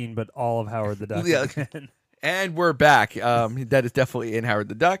that scene, but all of Howard the Duck again. And we're back. That is definitely in Howard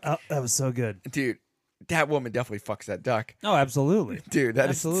the Duck. Oh, that was so good. Dude, that woman definitely fucks that duck. Oh, absolutely. Dude,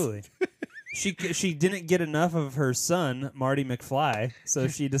 absolutely. She didn't get enough of her son, Marty McFly, so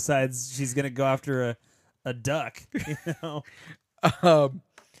she decides she's going to go after a duck. The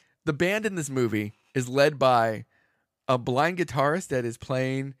band in this movie is led by a blind guitarist that is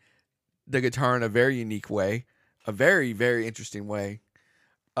playing the guitar in a very unique way, a very, very interesting way.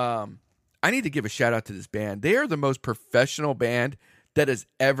 I need to give a shout out to this band. They are the most professional band that has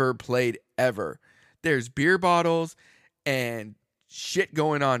ever played ever. There's beer bottles and shit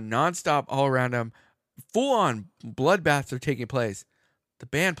going on nonstop all around them. Full on bloodbaths are taking place. The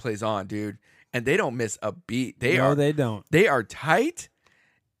band plays on, dude, and they don't miss a beat. They don't. They are tight,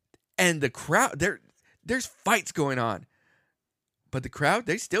 and the crowd, there's fights going on. But the crowd,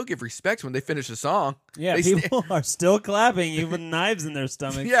 they still give respect when they finish a song. Yeah, people are still clapping, even with knives in their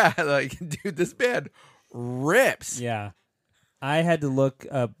stomachs. Yeah, like, dude, this band rips. Yeah. I had to look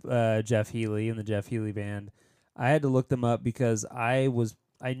up Jeff Healey and the Jeff Healey Band. I had to look them up because I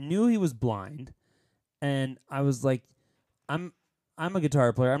knew he was blind, and I was like, I'm a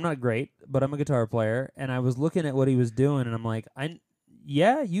guitar player. I'm not great, but I'm a guitar player, and I was looking at what he was doing, and I'm like,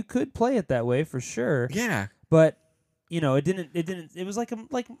 you could play it that way for sure. Yeah. But it was like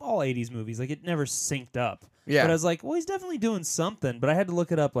all 80s movies. Like, it never synced up. Yeah. But I was like, well, he's definitely doing something. But I had to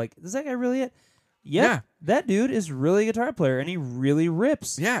look it up. Like, is that guy really it? Yep, yeah. That dude is really a guitar player, and he really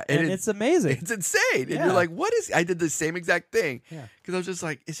rips. Yeah. And it's amazing. It's insane. And you're like, what is... I did the same exact thing. Yeah. Because I was just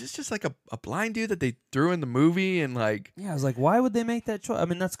like, is this just like a blind dude that they threw in the movie? And like... Yeah, I was like, why would they make that choice? I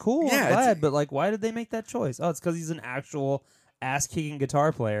mean, that's cool. Yeah, I'm glad, but like, why did they make that choice? Oh, it's because he's an actual ass-kicking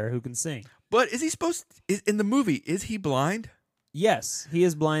guitar player who can sing. But is he in the movie, is he blind? Yes, he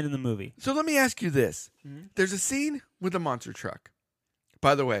is blind in the movie. So let me ask you this. Mm-hmm. There's a scene with a monster truck.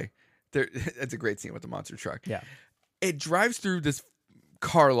 By the way, it's a great scene with the monster truck. Yeah. It drives through this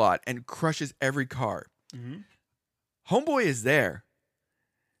car lot and crushes every car. Mm-hmm. Homeboy is there.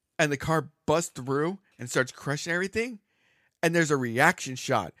 And the car busts through and starts crushing everything. And there's a reaction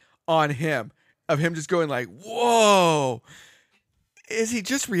shot on him of him just going like, whoa. Is he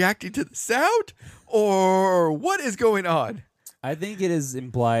just reacting to the sound? Or what is going on? I think it is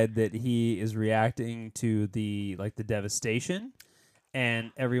implied that he is reacting to the devastation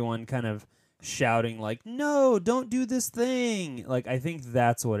and everyone kind of shouting like, no, don't do this thing. Like, I think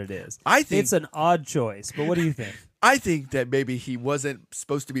that's what it is. I think it's an odd choice, but what do you think? I think that maybe he wasn't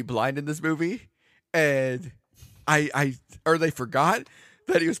supposed to be blind in this movie, and or they forgot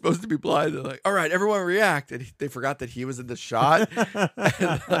that he was supposed to be blind. They're like, all right, everyone react. And they forgot that he was in the shot.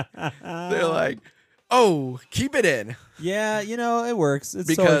 And they're like, Oh, keep it in. Yeah, it works. It's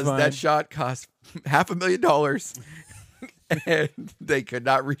Because totally fine. that shot cost $500,000 and they could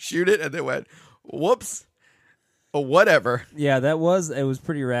not reshoot it. And they went, whoops. Oh, whatever. Yeah, it was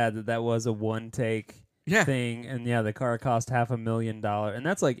pretty rad that was a one take thing. And yeah, the car cost $500,000. And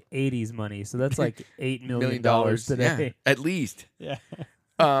that's like 80s money. So that's like $8 million today. Yeah, at least. Yeah.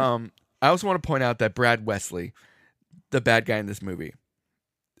 I also want to point out that Brad Wesley, the bad guy in this movie,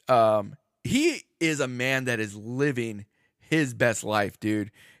 he is a man that is living his best life,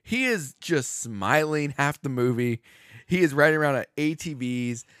 dude. He is just smiling half the movie. He is riding around on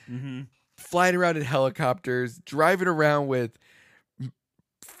ATVs, flying around in helicopters, driving around with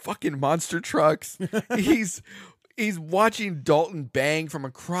fucking monster trucks. He's watching Dalton bang from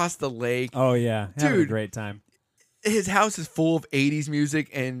across the lake. Oh, yeah. Having a Dude, great time. His house is full of 80s music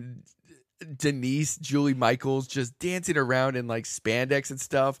and Julie Michaels just dancing around in like spandex and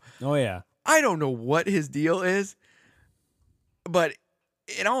stuff. Oh, yeah. I don't know what his deal is, but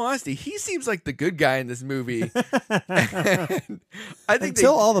in all honesty, he seems like the good guy in this movie. And I think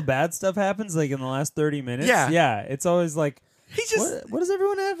until all the bad stuff happens, like in the last 30 minutes. Yeah. It's always like, he just what does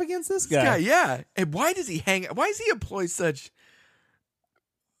everyone have against this guy? Yeah, and why does he Why does he employ such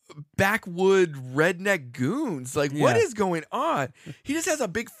backwood redneck goons? Like, what is going on? He just has a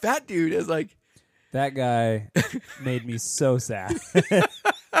big fat dude as like that guy made me so sad.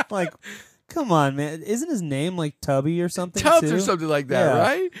 Like, come on, man! Isn't his name like Tubby or something? Tubbs or something like that,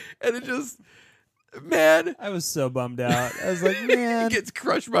 right? And it just, man, I was so bummed out. I was like, man, he gets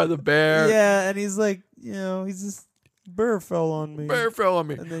crushed by the bear. Yeah, and he's like, he's just bear fell on me,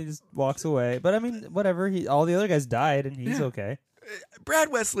 and then he just walks away. But I mean, whatever. All the other guys died, and he's okay. Brad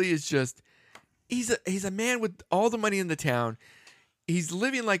Wesley is just he's a man with all the money in the town. He's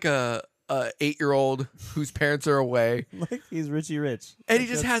living like a 8-year-old whose parents are away. Like he's Richie Rich. And he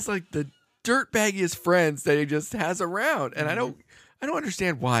just has like the dirtbaggiest friends that he just has around. And I don't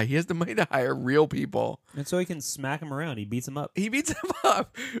understand why. He has the money to hire real people. And so he can smack him around. He beats him up.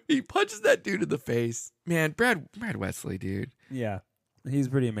 He punches that dude in the face. Man, Brad Wesley, dude. Yeah. He's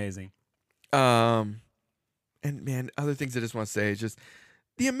pretty amazing. And man, other things I just want to say is just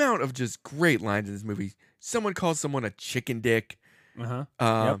the amount of just great lines in this movie. Someone calls someone a chicken dick.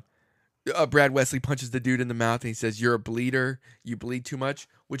 Brad Wesley punches the dude in the mouth and he says, "You're a bleeder. You bleed too much,"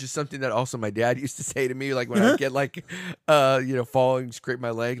 which is something that also my dad used to say to me, like when I get like, fall and scrape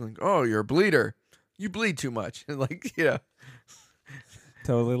my leg, like, "Oh, you're a bleeder. You bleed too much," and like,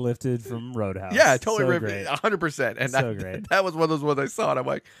 totally lifted from Roadhouse. Yeah, totally so ripped, 100%. And so great. That was one of those ones I saw, and I'm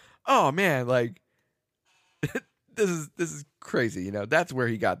like, oh man, like this is crazy. That's where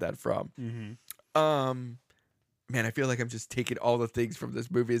he got that from. Mm-hmm. Man, I feel like I'm just taking all the things from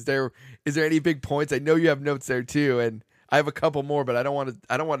this movie. Is there any big points? I know you have notes there too, and I have a couple more, but I don't want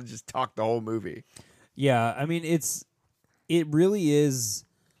to just talk the whole movie. Yeah, I mean it really is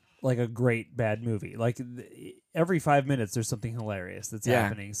like a great bad movie. Like every 5 minutes there's something hilarious that's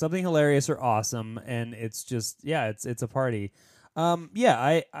happening. Something hilarious or awesome, and it's just it's a party.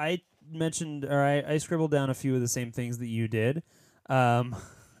 I mentioned, or I scribbled down a few of the same things that you did.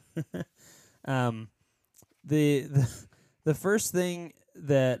 The first thing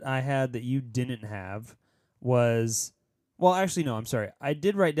that I had that you didn't have was, well, actually, no, I'm sorry. I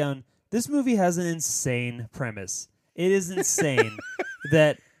did write down, this movie has an insane premise. It is insane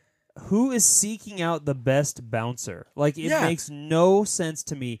that who is seeking out the best bouncer? Like, it makes no sense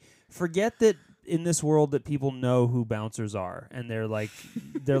to me. Forget that in this world that people know who bouncers are, and they're like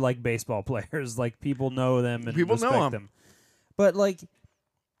baseball players. Like, people know them and people respect know them. But, like,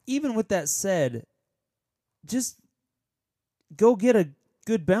 even with that said, just go get a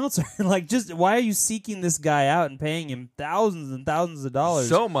good bouncer. Like, just why are you seeking this guy out and paying him thousands and thousands of dollars?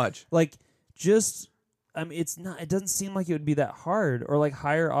 So much. Like, just, I mean, it doesn't seem like it would be that hard. Or like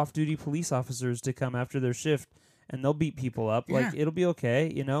hire off-duty police officers to come after their shift and they'll beat people up. Yeah. Like, it'll be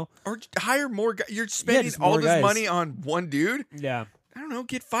okay, Or hire more guys. You're spending all this money on one dude? Yeah. I don't know,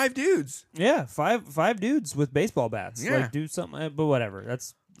 get 5 dudes. Yeah, five dudes with baseball bats. Yeah. Like, do something, but whatever.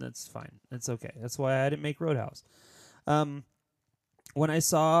 That's fine. It's okay. That's why I didn't make Roadhouse. When I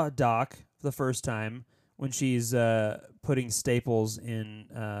saw Doc the first time, when she's putting staples in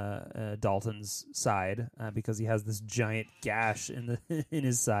Dalton's side because he has this giant gash in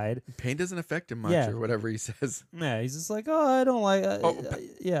his side. Pain doesn't affect him much, or whatever he says. Yeah, he's just like, oh, I don't like.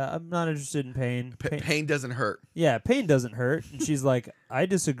 I'm not interested in pain. Pain doesn't hurt. Yeah, pain doesn't hurt. And she's like, I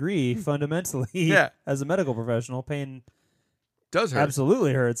disagree fundamentally. Yeah. As a medical professional, pain does hurt.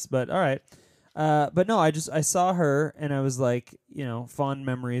 Absolutely hurts. But all right. But no, I saw her and I was like, fond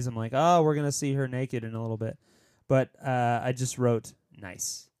memories. I'm like, oh, we're going to see her naked in a little bit. But I just wrote,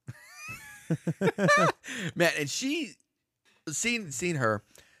 nice. Man, and she, seen her,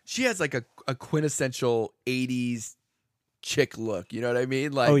 she has like a quintessential 80s chick look. You know what I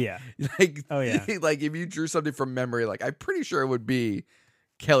mean? Like, Oh, yeah. Like, Oh, yeah. Like if you drew something from memory, like I'm pretty sure it would be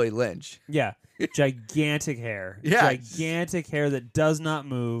Kelly Lynch. Yeah. Gigantic hair. Yeah. Gigantic hair that does not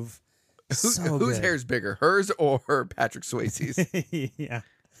move. Whose hair's bigger, hers or Patrick Swayze's? Yeah.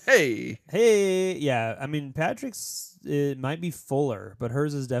 Hey. Yeah. I mean, Patrick's it might be fuller, but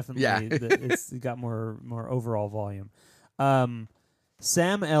hers is definitely it's got more overall volume.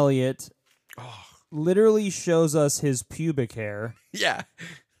 Sam Elliott literally shows us his pubic hair. Yeah.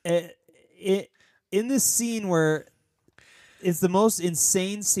 In this scene where it's the most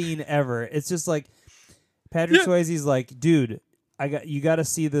insane scene ever. It's just like Patrick Swayze's like, dude, you got to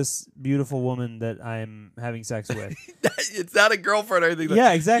see this beautiful woman that I'm having sex with. It's not a girlfriend or anything. Like,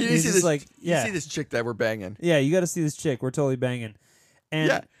 yeah, exactly. You see this chick that we're banging. Yeah, you got to see this chick. We're totally banging.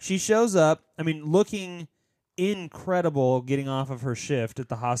 And she shows up, I mean, looking incredible, getting off of her shift at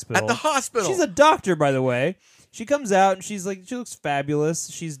the hospital. She's a doctor, by the way. She comes out and she's like, she looks fabulous.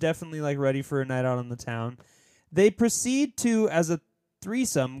 She's definitely like ready for a night out on the town. They proceed to, as a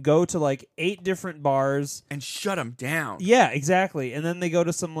threesome, go to like 8 different bars and shut them down. Yeah, exactly. And then they go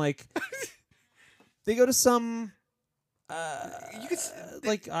to some like like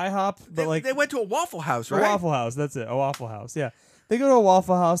IHOP, but they went to a Waffle House, right? A Waffle House, that's it. A Waffle House. Yeah. They go to a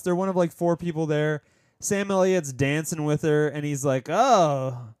Waffle House. They're one of like 4 people there. Sam Elliott's dancing with her and he's like,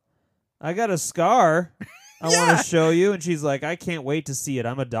 "Oh, I got a scar. I want to show you." And she's like, "I can't wait to see it.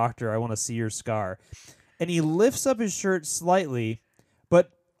 I'm a doctor. I want to see your scar." And he lifts up his shirt slightly,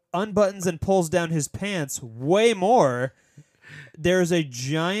 but unbuttons and pulls down his pants way more. There's a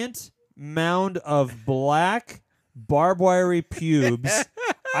giant mound of black barbed wire pubes.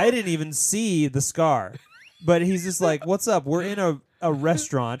 I didn't even see the scar. But he's just like, "What's up? We're in a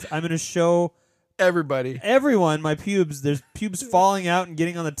restaurant. I'm going to show everyone my pubes. There's pubes falling out and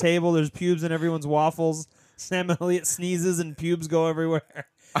getting on the table. There's pubes in everyone's waffles." Sam Elliott sneezes and pubes go everywhere.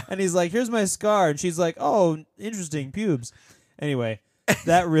 And he's like, "Here's my scar." And she's like, "Oh, interesting, pubes." Anyway,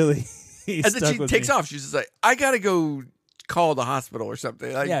 that really and then she takes off. She's just like, "I got to go call the hospital or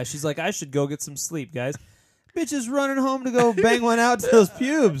something." Like, yeah, she's like, "I should go get some sleep, guys." Bitch is running home to go bang one out to those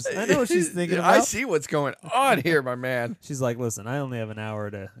pubes. I know what she's thinking about. I see what's going on here, my man. She's like, "Listen, I only have an hour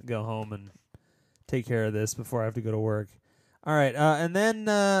to go home and take care of this before I have to go to work." All right. And then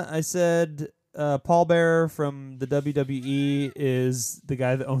I said... Paul Bearer from the WWE is the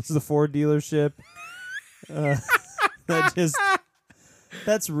guy that owns the Ford dealership.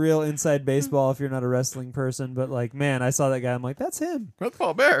 That's real inside baseball if you're not a wrestling person. But like, man, I saw that guy. I'm like, that's him. That's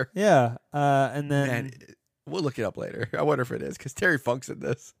Paul Bearer. Yeah. And then man, we'll look it up later. I wonder if it is because Terry Funk's in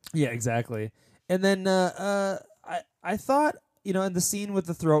this. Yeah, exactly. And then I thought, you know, in the scene with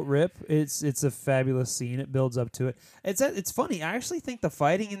the throat rip, it's a fabulous scene. It builds up to it. It's funny. I actually think the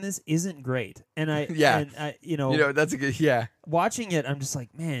fighting in this isn't great. And I that's a good watching it, I'm just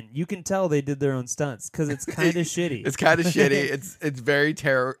like, man, you can tell they did their own stunts because it's kind of shitty. It's kind of shitty. It's very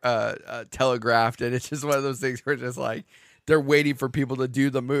telegraphed, and it's just one of those things where it's just like they're waiting for people to do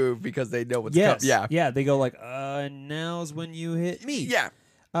the move because they know what's coming. Yeah. They go like, now's when you hit me. Yeah.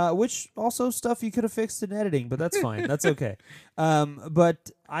 Which also stuff you could have fixed in editing, but that's fine. That's okay.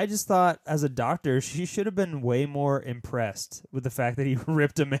 But I just thought, as a doctor, she should have been way more impressed with the fact that he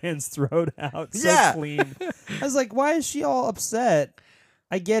ripped a man's throat out so clean. I was like, why is she all upset?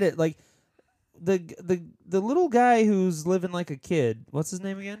 I get it. Like the little guy who's living like a kid. What's his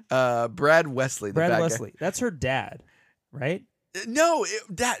name again? Brad Wesley. Brad Wesley. That's her dad, right? No,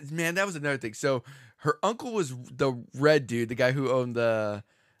 that was another thing. So her uncle was the red dude, the guy who owned the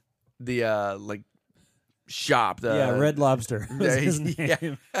like shop. Red Lobster was his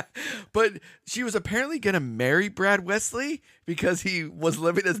name. Yeah. But she was apparently gonna marry Brad Wesley because he was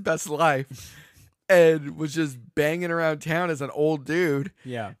living his best life and was just banging around town as an old dude.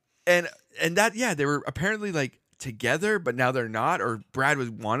 Yeah. And that they were apparently like together, but now they're not. Or Brad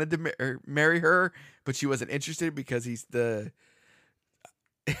wanted to marry her, but she wasn't interested because he's the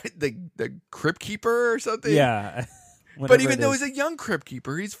crypt keeper or something. Yeah. But even though he's a young crypt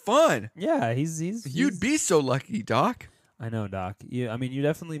keeper, he's fun. Yeah, he's You'd be so lucky, Doc. I know, Doc. You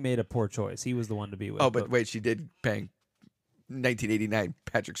definitely made a poor choice. He was the one to be with. Oh, but wait, she did bang 1989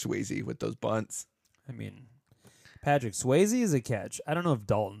 Patrick Swayze with those bunts. I mean, Patrick Swayze is a catch. I don't know if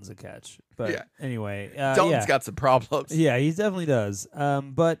Dalton's a catch, but anyway, Dalton's got some problems. Yeah, he definitely does.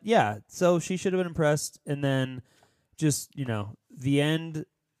 But yeah, so she should have been impressed, and then just the end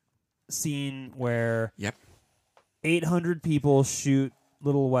scene where 800 people shoot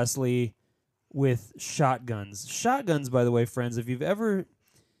little Wesley with shotguns. Shotguns, by the way, friends, if you've ever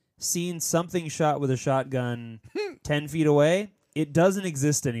seen something shot with a shotgun 10 feet away, it doesn't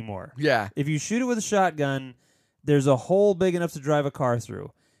exist anymore. Yeah. If you shoot it with a shotgun, there's a hole big enough to drive a car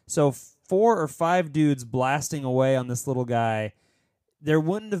through. So 4 or 5 dudes blasting away on this little guy, there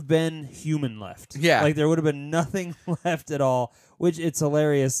wouldn't have been human left. Yeah. Like there would have been nothing left at all, which it's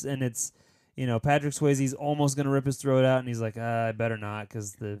hilarious. And it's, Patrick Swayze's almost going to rip his throat out. And he's like, I better not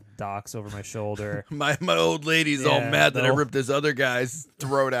because the doc's over my shoulder. My old lady's all mad that I ripped this other guy's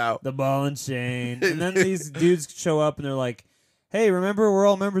throat out. The ball and chain. And then these dudes show up and they're like, hey, remember, we're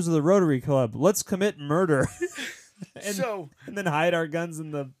all members of the Rotary Club. Let's commit murder. and then hide our guns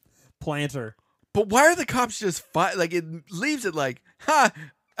in the planter. But why are the cops just fine? Like, it leaves it like,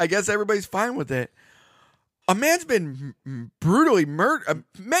 I guess everybody's fine with it. A man's been brutally murdered.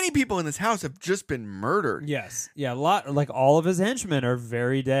 Many people in this house have just been murdered. Yes. Yeah, all of his henchmen are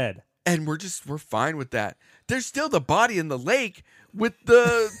very dead. And we're fine with that. There's still the body in the lake with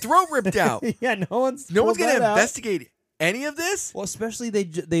the throat ripped out. Yeah, no one's going to investigate any of this? Well, especially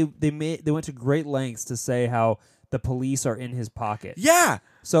they went to great lengths to say how the police are in his pocket. Yeah.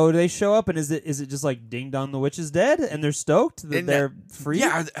 So they show up, and is it just like Ding Dong the Witch is dead, and they're stoked that they're free?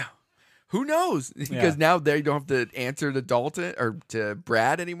 Yeah. Who knows? Because now they don't have to answer to Dalton or to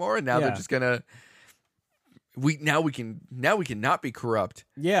Brad anymore, and now they're just gonna. We can not be corrupt.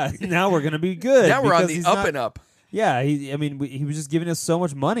 Yeah. Now we're gonna be good. Now we're on the up and up. Yeah. He was just giving us so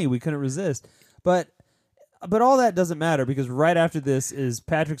much money we couldn't resist, but all that doesn't matter because right after this is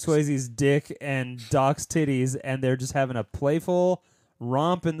Patrick Swayze's dick and Doc's titties, and they're just having a playful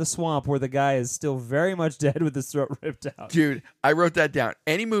romp in the swamp where the guy is still very much dead with his throat ripped out. Dude, I wrote that down.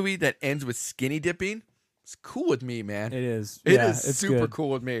 Any movie that ends with skinny dipping, it's cool with me, man. It is. It is super good.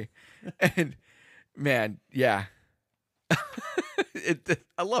 cool with me. And man, yeah.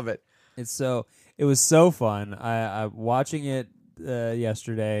 I love it. It was so fun. I watching it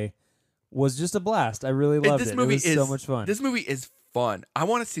yesterday was just a blast. I really loved it. It was so much fun. This movie is fun. I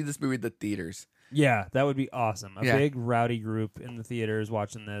want to see this movie at the theaters. Yeah, that would be awesome. A big rowdy group in the theaters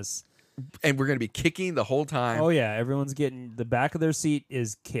watching this. And we're going to be kicking the whole time. Oh, yeah. Everyone's getting... The back of their seat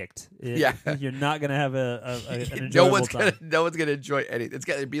is kicked. You're not going to have an enjoyable time. No one's going to enjoy anything. It's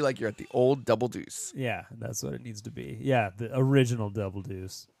going to be like you're at the old Double Deuce. Yeah, that's what it needs to be. Yeah, the original Double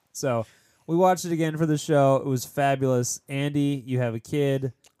Deuce. So, we watched it again for the show. It was fabulous. Andy, you have a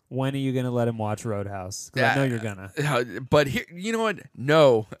kid. When are you going to let him watch Roadhouse? Because I know you're going to. But here, you know what?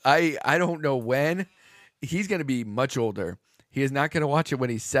 No, I don't know when. He's going to be much older. He is not going to watch it when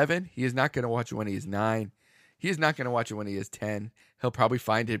he's 7. He is not going to watch it when he's 9. He is not going to watch it when he is 10. He'll probably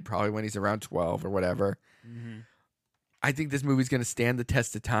find it when he's around 12 or whatever. Mm-hmm. I think this movie's going to stand the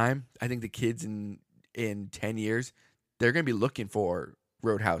test of time. I think the kids in 10 years, they're going to be looking for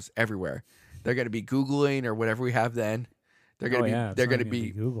Roadhouse everywhere. They're going to be Googling or whatever we have then. They're going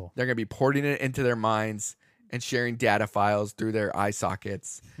to be porting it into their minds and sharing data files through their eye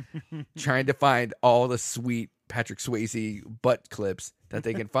sockets, trying to find all the sweet Patrick Swayze butt clips that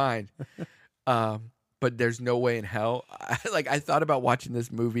they can find. But there's no way in hell. I thought about watching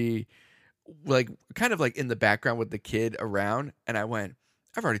this movie, kind of in the background with the kid around, and I went,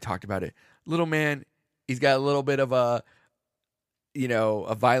 I've already talked about it. Little man, he's got a little bit of a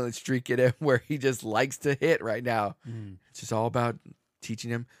violent streak in him where he just likes to hit right now. Mm. It's just all about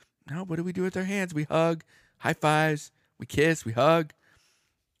teaching him, no, what do we do with our hands? We hug, high fives, we kiss, we hug.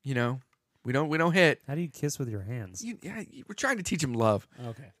 We don't hit. How do you kiss with your hands? We're trying to teach him love.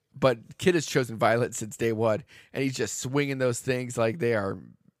 Okay. But kid has chosen violence since day one, and he's just swinging those things like they are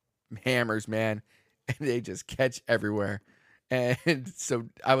hammers, man, and they just catch everywhere. And so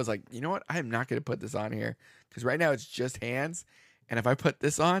I was like, you know what? I am not going to put this on here because right now it's just hands. And if I put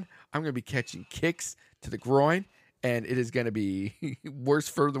this on, I'm going to be catching kicks to the groin, and it is going to be worse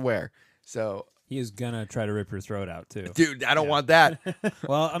for the wear. So he is going to try to rip your throat out, too. Dude, I don't want that.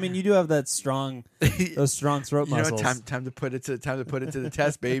 Well, I mean, you do have those strong throat muscles. Time to put it to the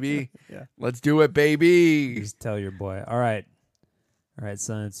test, baby. Yeah. Let's do it, baby. Just tell your boy. All right,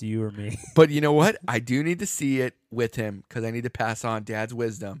 son, it's you or me. But you know what? I do need to see it with him because I need to pass on Dad's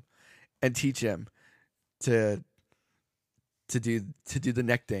wisdom and teach him to do the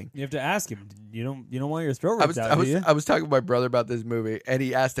neck thing. You have to ask him. You don't want your throat ripped out, do you? I was talking to my brother about this movie, and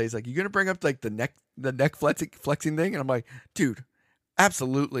he asked, he's like, "You gonna bring up the neck flexing thing?" And I'm like, "Dude,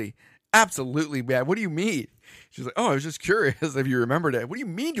 absolutely, man. What do you mean?" She's like, "Oh, I was just curious if you remembered it." What do you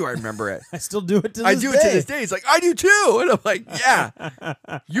mean? Do I remember it? I still do it to this day. I do it to this day. It's like, I do too. And I'm like, yeah,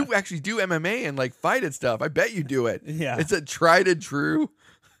 you actually do MMA and fight and stuff. I bet you do it. Yeah, it's a tried and true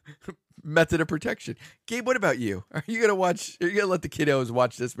method of protection. Gabe, what about you? Are you gonna let the kiddos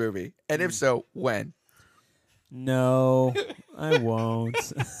watch this movie? And if so, when? No, I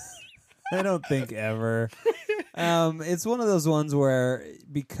won't. I don't think ever. It's one of those ones where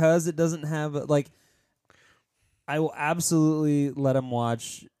because it doesn't have like, I will absolutely let him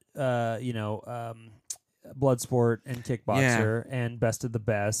watch, Bloodsport and Kickboxer and Best of the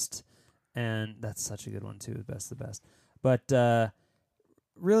Best, and that's such a good one too, Best of the Best. But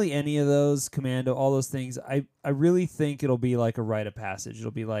really, any of those, Commando, all those things, I really think it'll be like a rite of passage.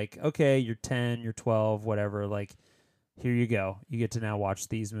 It'll be like, okay, you're 10, you're 12, whatever. Like, here you go. You get to now watch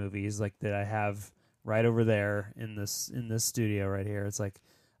these movies like that I have right over there in this studio right here. It's like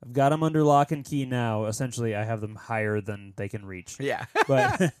I've got them under lock and key now. Essentially, I have them higher than they can reach. Yeah.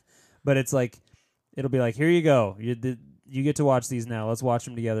 but it's like it'll be like, here you go. You get to watch these now. Let's watch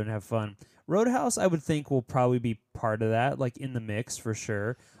them together and have fun. Roadhouse, I would think, will probably be part of that, like in the mix for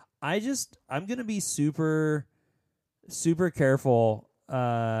sure. I'm gonna be super, super careful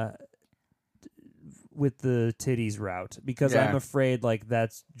with the titties route because I'm afraid like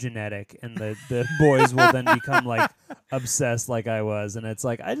that's genetic and the boys will then become like obsessed like I was, and it's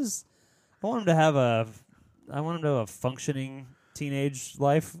like I want them to have a functioning teenage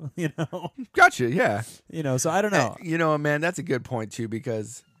life, you know. Gotcha. Yeah. You know, so I don't know. Man, that's a good point too,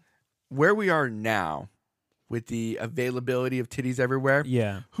 because where we are now with the availability of titties everywhere,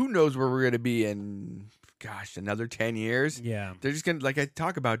 who knows where we're going to be in, another 10 years? Yeah. They're just going to, like I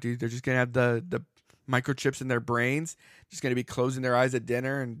talk about, dude, they're just going to have the microchips in their brains, just going to be closing their eyes at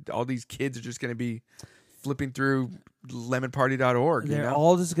dinner, and all these kids are just going to be flipping through lemonparty.org. They're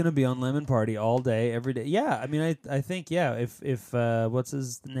all just going to be on Lemon Party all day, every day. Yeah, I mean, I think, if what's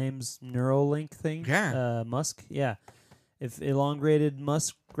his name's Neuralink thing? Yeah. Musk, yeah. If elongated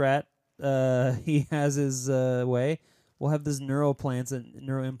muskrat, he has his way, we'll have this neuro implants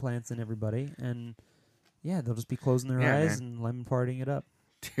in everybody, and they'll just be closing their eyes and lemon partying it up.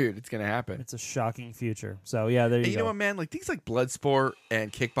 Dude, it's gonna happen. It's a shocking future. So there you go. You know what, man? Like things like Bloodsport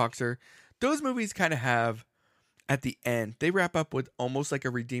and Kickboxer, those movies kind of have, at the end, they wrap up with almost like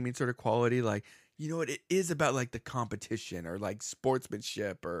a redeeming sort of quality. Like, you know what? It is about like the competition or like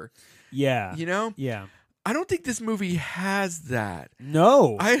sportsmanship or Yeah. I don't think this movie has that.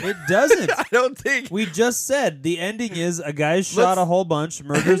 No, it doesn't. I don't think. We just said the ending is a guy's shot a whole bunch,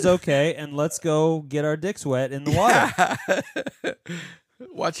 murder's okay, and let's go get our dicks wet in the water.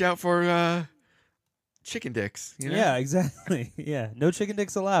 Watch out for chicken dicks. You know? Yeah, exactly. Yeah, no chicken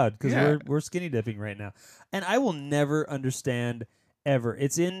dicks allowed because we're skinny dipping right now. And I will never understand ever.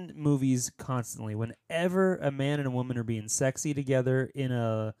 It's in movies constantly. Whenever a man and a woman are being sexy together in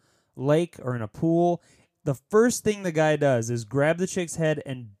a lake or in a pool, the first thing the guy does is grab the chick's head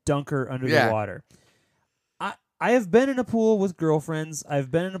and dunk her under the water. I have been in a pool with girlfriends. I've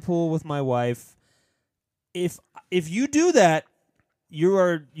been in a pool with my wife. If you do that, you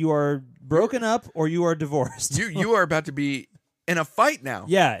are broken up or you are divorced. You are about to be in a fight now.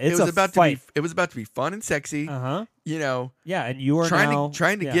 Yeah, it was about to be fun and sexy. You know. Yeah, and you are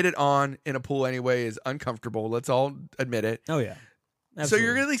trying to get it on in a pool anyway is uncomfortable. Let's all admit it. Oh yeah. Absolutely. So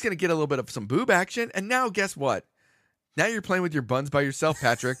you're at least going to get a little bit of some boob action. And now guess what? Now you're playing with your buns by yourself,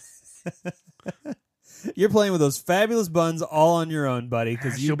 Patrick. You're playing with those fabulous buns all on your own, buddy.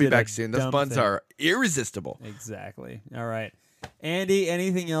 Because she'll be back soon. Those buns are irresistible. Exactly. All right. Andy,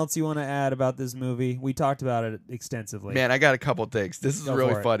 anything else you want to add about this movie? We talked about it extensively. Man, I got a couple things. This is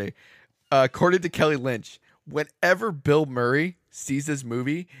really funny. According to Kelly Lynch, whenever Bill Murray sees this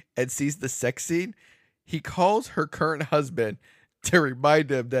movie and sees the sex scene, he calls her current husband to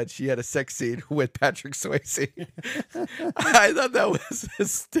remind him that she had a sex scene with Patrick Swayze. I thought that was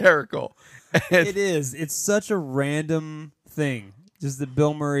hysterical. And it is. It's such a random thing. Just that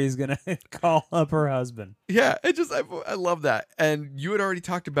Bill Murray is going to call up her husband. Yeah, I love that. And you had already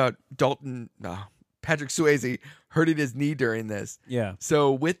talked about Patrick Swayze hurting his knee during this. Yeah.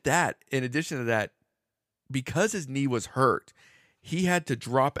 So with that, in addition to that, because his knee was hurt, he had to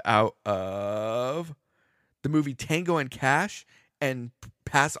drop out of the movie Tango and Cash and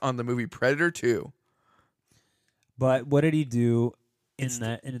pass on the movie Predator 2. But what did he do in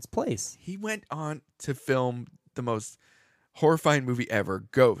its place? He went on to film the most horrifying movie ever,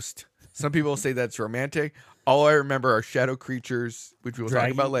 Ghost. Some people say that's romantic. All I remember are shadow creatures, which we'll talk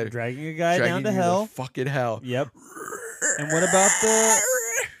about later. Dragging a guy down to hell. Fucking hell. Yep. And what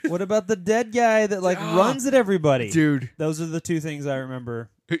about the dead guy that runs at everybody? Dude. Those are the two things I remember.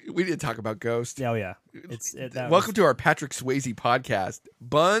 We need to talk about Ghost. Oh, yeah. Welcome to our Patrick Swayze podcast.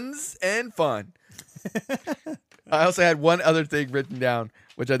 Buns and fun. I also had one other thing written down,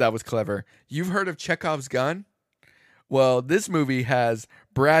 which I thought was clever. You've heard of Chekhov's gun? Well, this movie has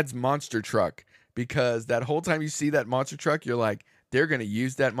Brad's monster truck, because that whole time you see that monster truck, you're like, they're going to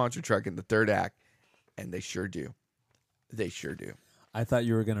use that monster truck in the third act. And they sure do. They sure do. I thought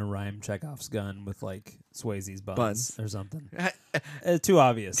you were gonna rhyme Chekhov's gun with like Swayze's buns. Or something. Too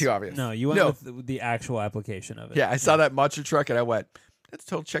obvious. Too obvious. No, you went with the actual application of it. Yeah, I saw that monster truck and I went, that's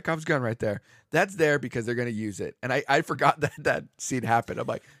total Chekhov's gun right there. That's there because they're going to use it. And I forgot that scene happened. I'm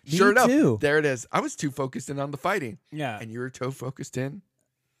like, sure enough, there it is. I was too focused in on the fighting. Yeah. And you were too focused in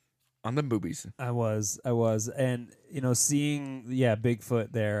on the movies. I was. And, seeing,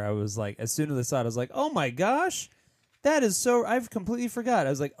 Bigfoot there, I was like, as soon as I saw it, I was like, oh my gosh. That is so... I've completely forgot. I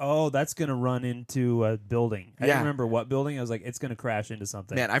was like, oh, that's going to run into a building. I didn't remember what building. I was like, it's going to crash into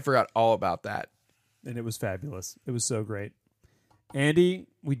something. Man, I forgot all about that. And it was fabulous. It was so great. Andy,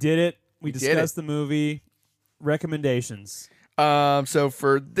 we did it. We discussed the movie. Recommendations. So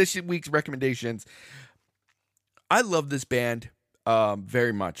for this week's recommendations, I love this band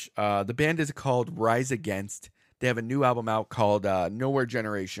very much. The band is called Rise Against. They have a new album out called Nowhere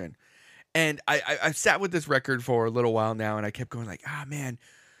Generation. And I've sat with this record for a little while now, and I kept going like, man,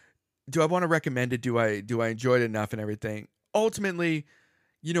 do I want to recommend it? Do I enjoy it enough and everything? Ultimately,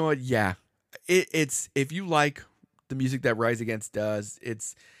 you know what? Yeah, it's if you like the music that Rise Against does,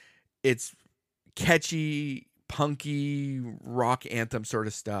 it's catchy, punky, rock anthem sort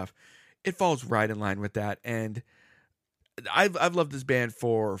of stuff. It falls right in line with that, and I've loved this band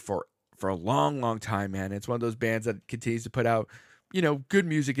for a long, long time, man. It's one of those bands that continues to put out good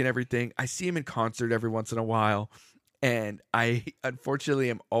music and everything. I see him in concert every once in a while, and I unfortunately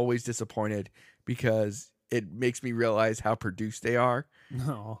am always disappointed because it makes me realize how produced they are.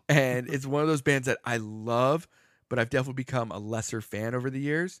 No. And it's one of those bands that I love, but I've definitely become a lesser fan over the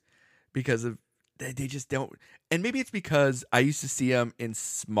years because of they just don't. And maybe it's because I used to see them in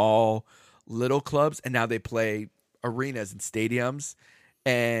small little clubs, and now they play arenas and stadiums,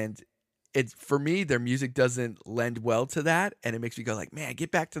 and it's for me, their music doesn't lend well to that, and it makes me go like, man,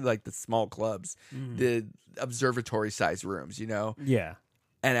 get back to like the small clubs, the observatory size rooms, Yeah.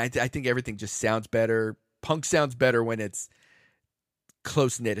 And I think everything just sounds better. Punk sounds better when it's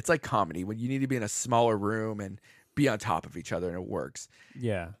close knit. It's like comedy when you need to be in a smaller room and be on top of each other, and it works.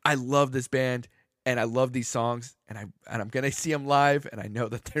 Yeah. I love this band, and I love these songs, and I'm gonna see them live, and I know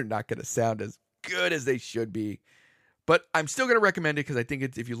that they're not gonna sound as good as they should be. But I'm still going to recommend it because I think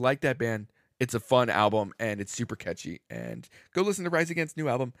if you like that band, it's a fun album and it's super catchy. And go listen to Rise Against's new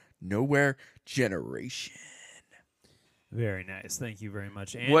album, Nowhere Generation. Very nice. Thank you very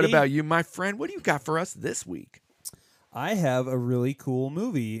much, Andy. What about you, my friend? What do you got for us this week? I have a really cool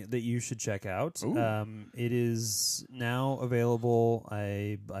movie that you should check out. Ooh. It is now available.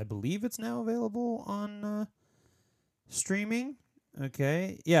 I believe it's now available on streaming.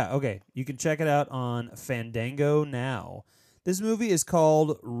 Okay. Yeah, okay. You can check it out on Fandango now. This movie is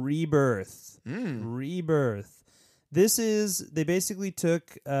called Rebirth. Rebirth. This is they basically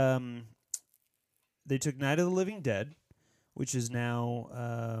took Night of the Living Dead, which is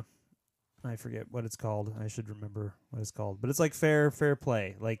now I forget what it's called. I should remember what it's called. But it's like fair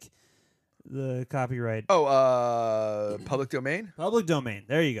play, like the copyright. Public domain? Public domain.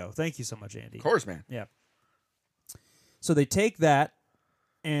 There you go. Thank you so much, Andy. Of course, man. Yeah. So they take that,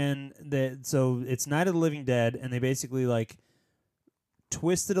 and so it's Night of the Living Dead, and they basically like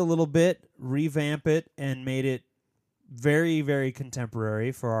twist it a little bit, revamp it, and made it very, very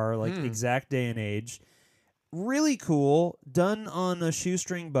contemporary for our like exact day and age. Really cool, done on a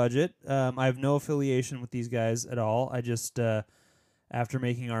shoestring budget. I have no affiliation with these guys at all. I just after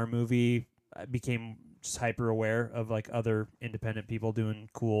making our movie, I became just hyper aware of like other independent people doing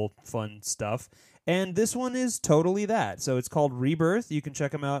cool, fun stuff. And this one is totally that. So it's called Rebirth. You can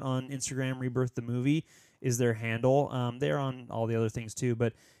check them out on Instagram. Rebirth the Movie is their handle. They're on all the other things too,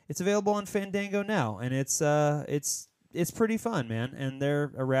 but it's available on Fandango now, and it's pretty fun, man. And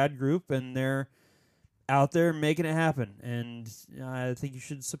they're a rad group, and they're out there making it happen. And I think you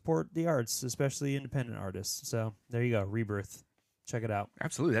should support the arts, especially independent artists. So there you go, Rebirth. Check it out.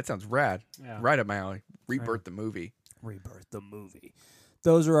 Absolutely, that sounds rad. Yeah. Right up my alley. Rebirth the movie. Rebirth the Movie.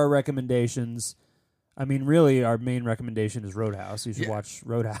 Those are our recommendations. I mean, really, our main recommendation is Roadhouse. You should watch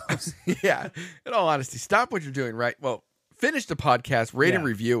Roadhouse. Yeah. In all honesty, stop what you're doing right. Well, finish the podcast, rate and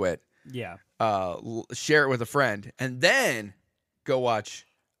review it. Yeah. Share it with a friend, and then go watch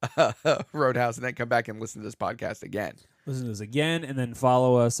Roadhouse, and then come back and listen to this podcast again. Listen to this again, and then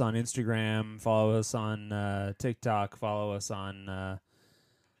follow us on Instagram, follow us on TikTok, follow us on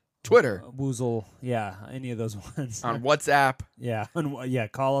Twitter, Woozle, any of those ones. On WhatsApp.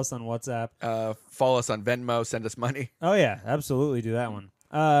 Call us on WhatsApp. Follow us on Venmo, send us money. Oh, yeah, absolutely do that one.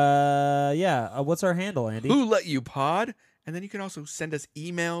 What's our handle, Andy? Who Let You Pod. And then you can also send us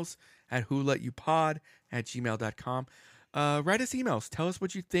emails at wholetyoupod@gmail.com. write us emails. Tell us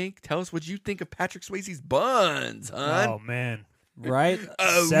what you think. Tell us what you think of Patrick Swayze's buns, hon. Oh man, right?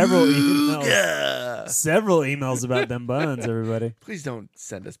 Several emails. Yeah. Several emails about them buns, everybody. Please don't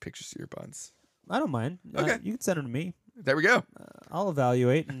send us pictures of your buns. I don't mind. Okay. You can send them to me. There we go. I'll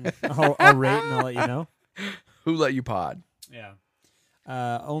evaluate and I'll rate and I'll let you know. Who let you pod? Yeah.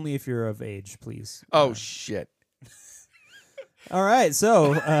 Only if you're of age, please. Oh, shit. All right.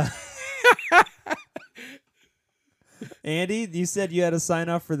 So, Andy, you said you had to sign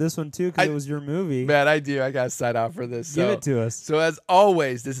off for this one, too, because it was your movie. Man, I do. I got to sign off for this. Give it to us. So, as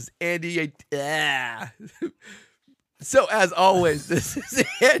always, this is Andy. So, as always, this is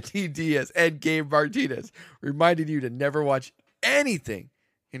Andy Diaz and Gabe Martinez reminding you to never watch anything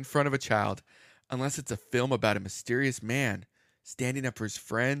in front of a child unless it's a film about a mysterious man standing up for his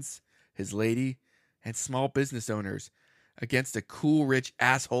friends, his lady, and small business owners against a cool, rich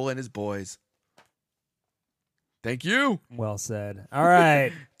asshole and his boys. Thank you. Well said. All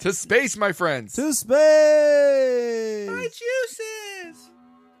right. To space, my friends. To space. My juices.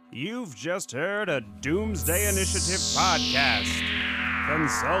 You've just heard a Doomsday Initiative podcast.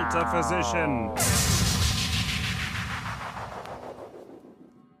 Consult a physician.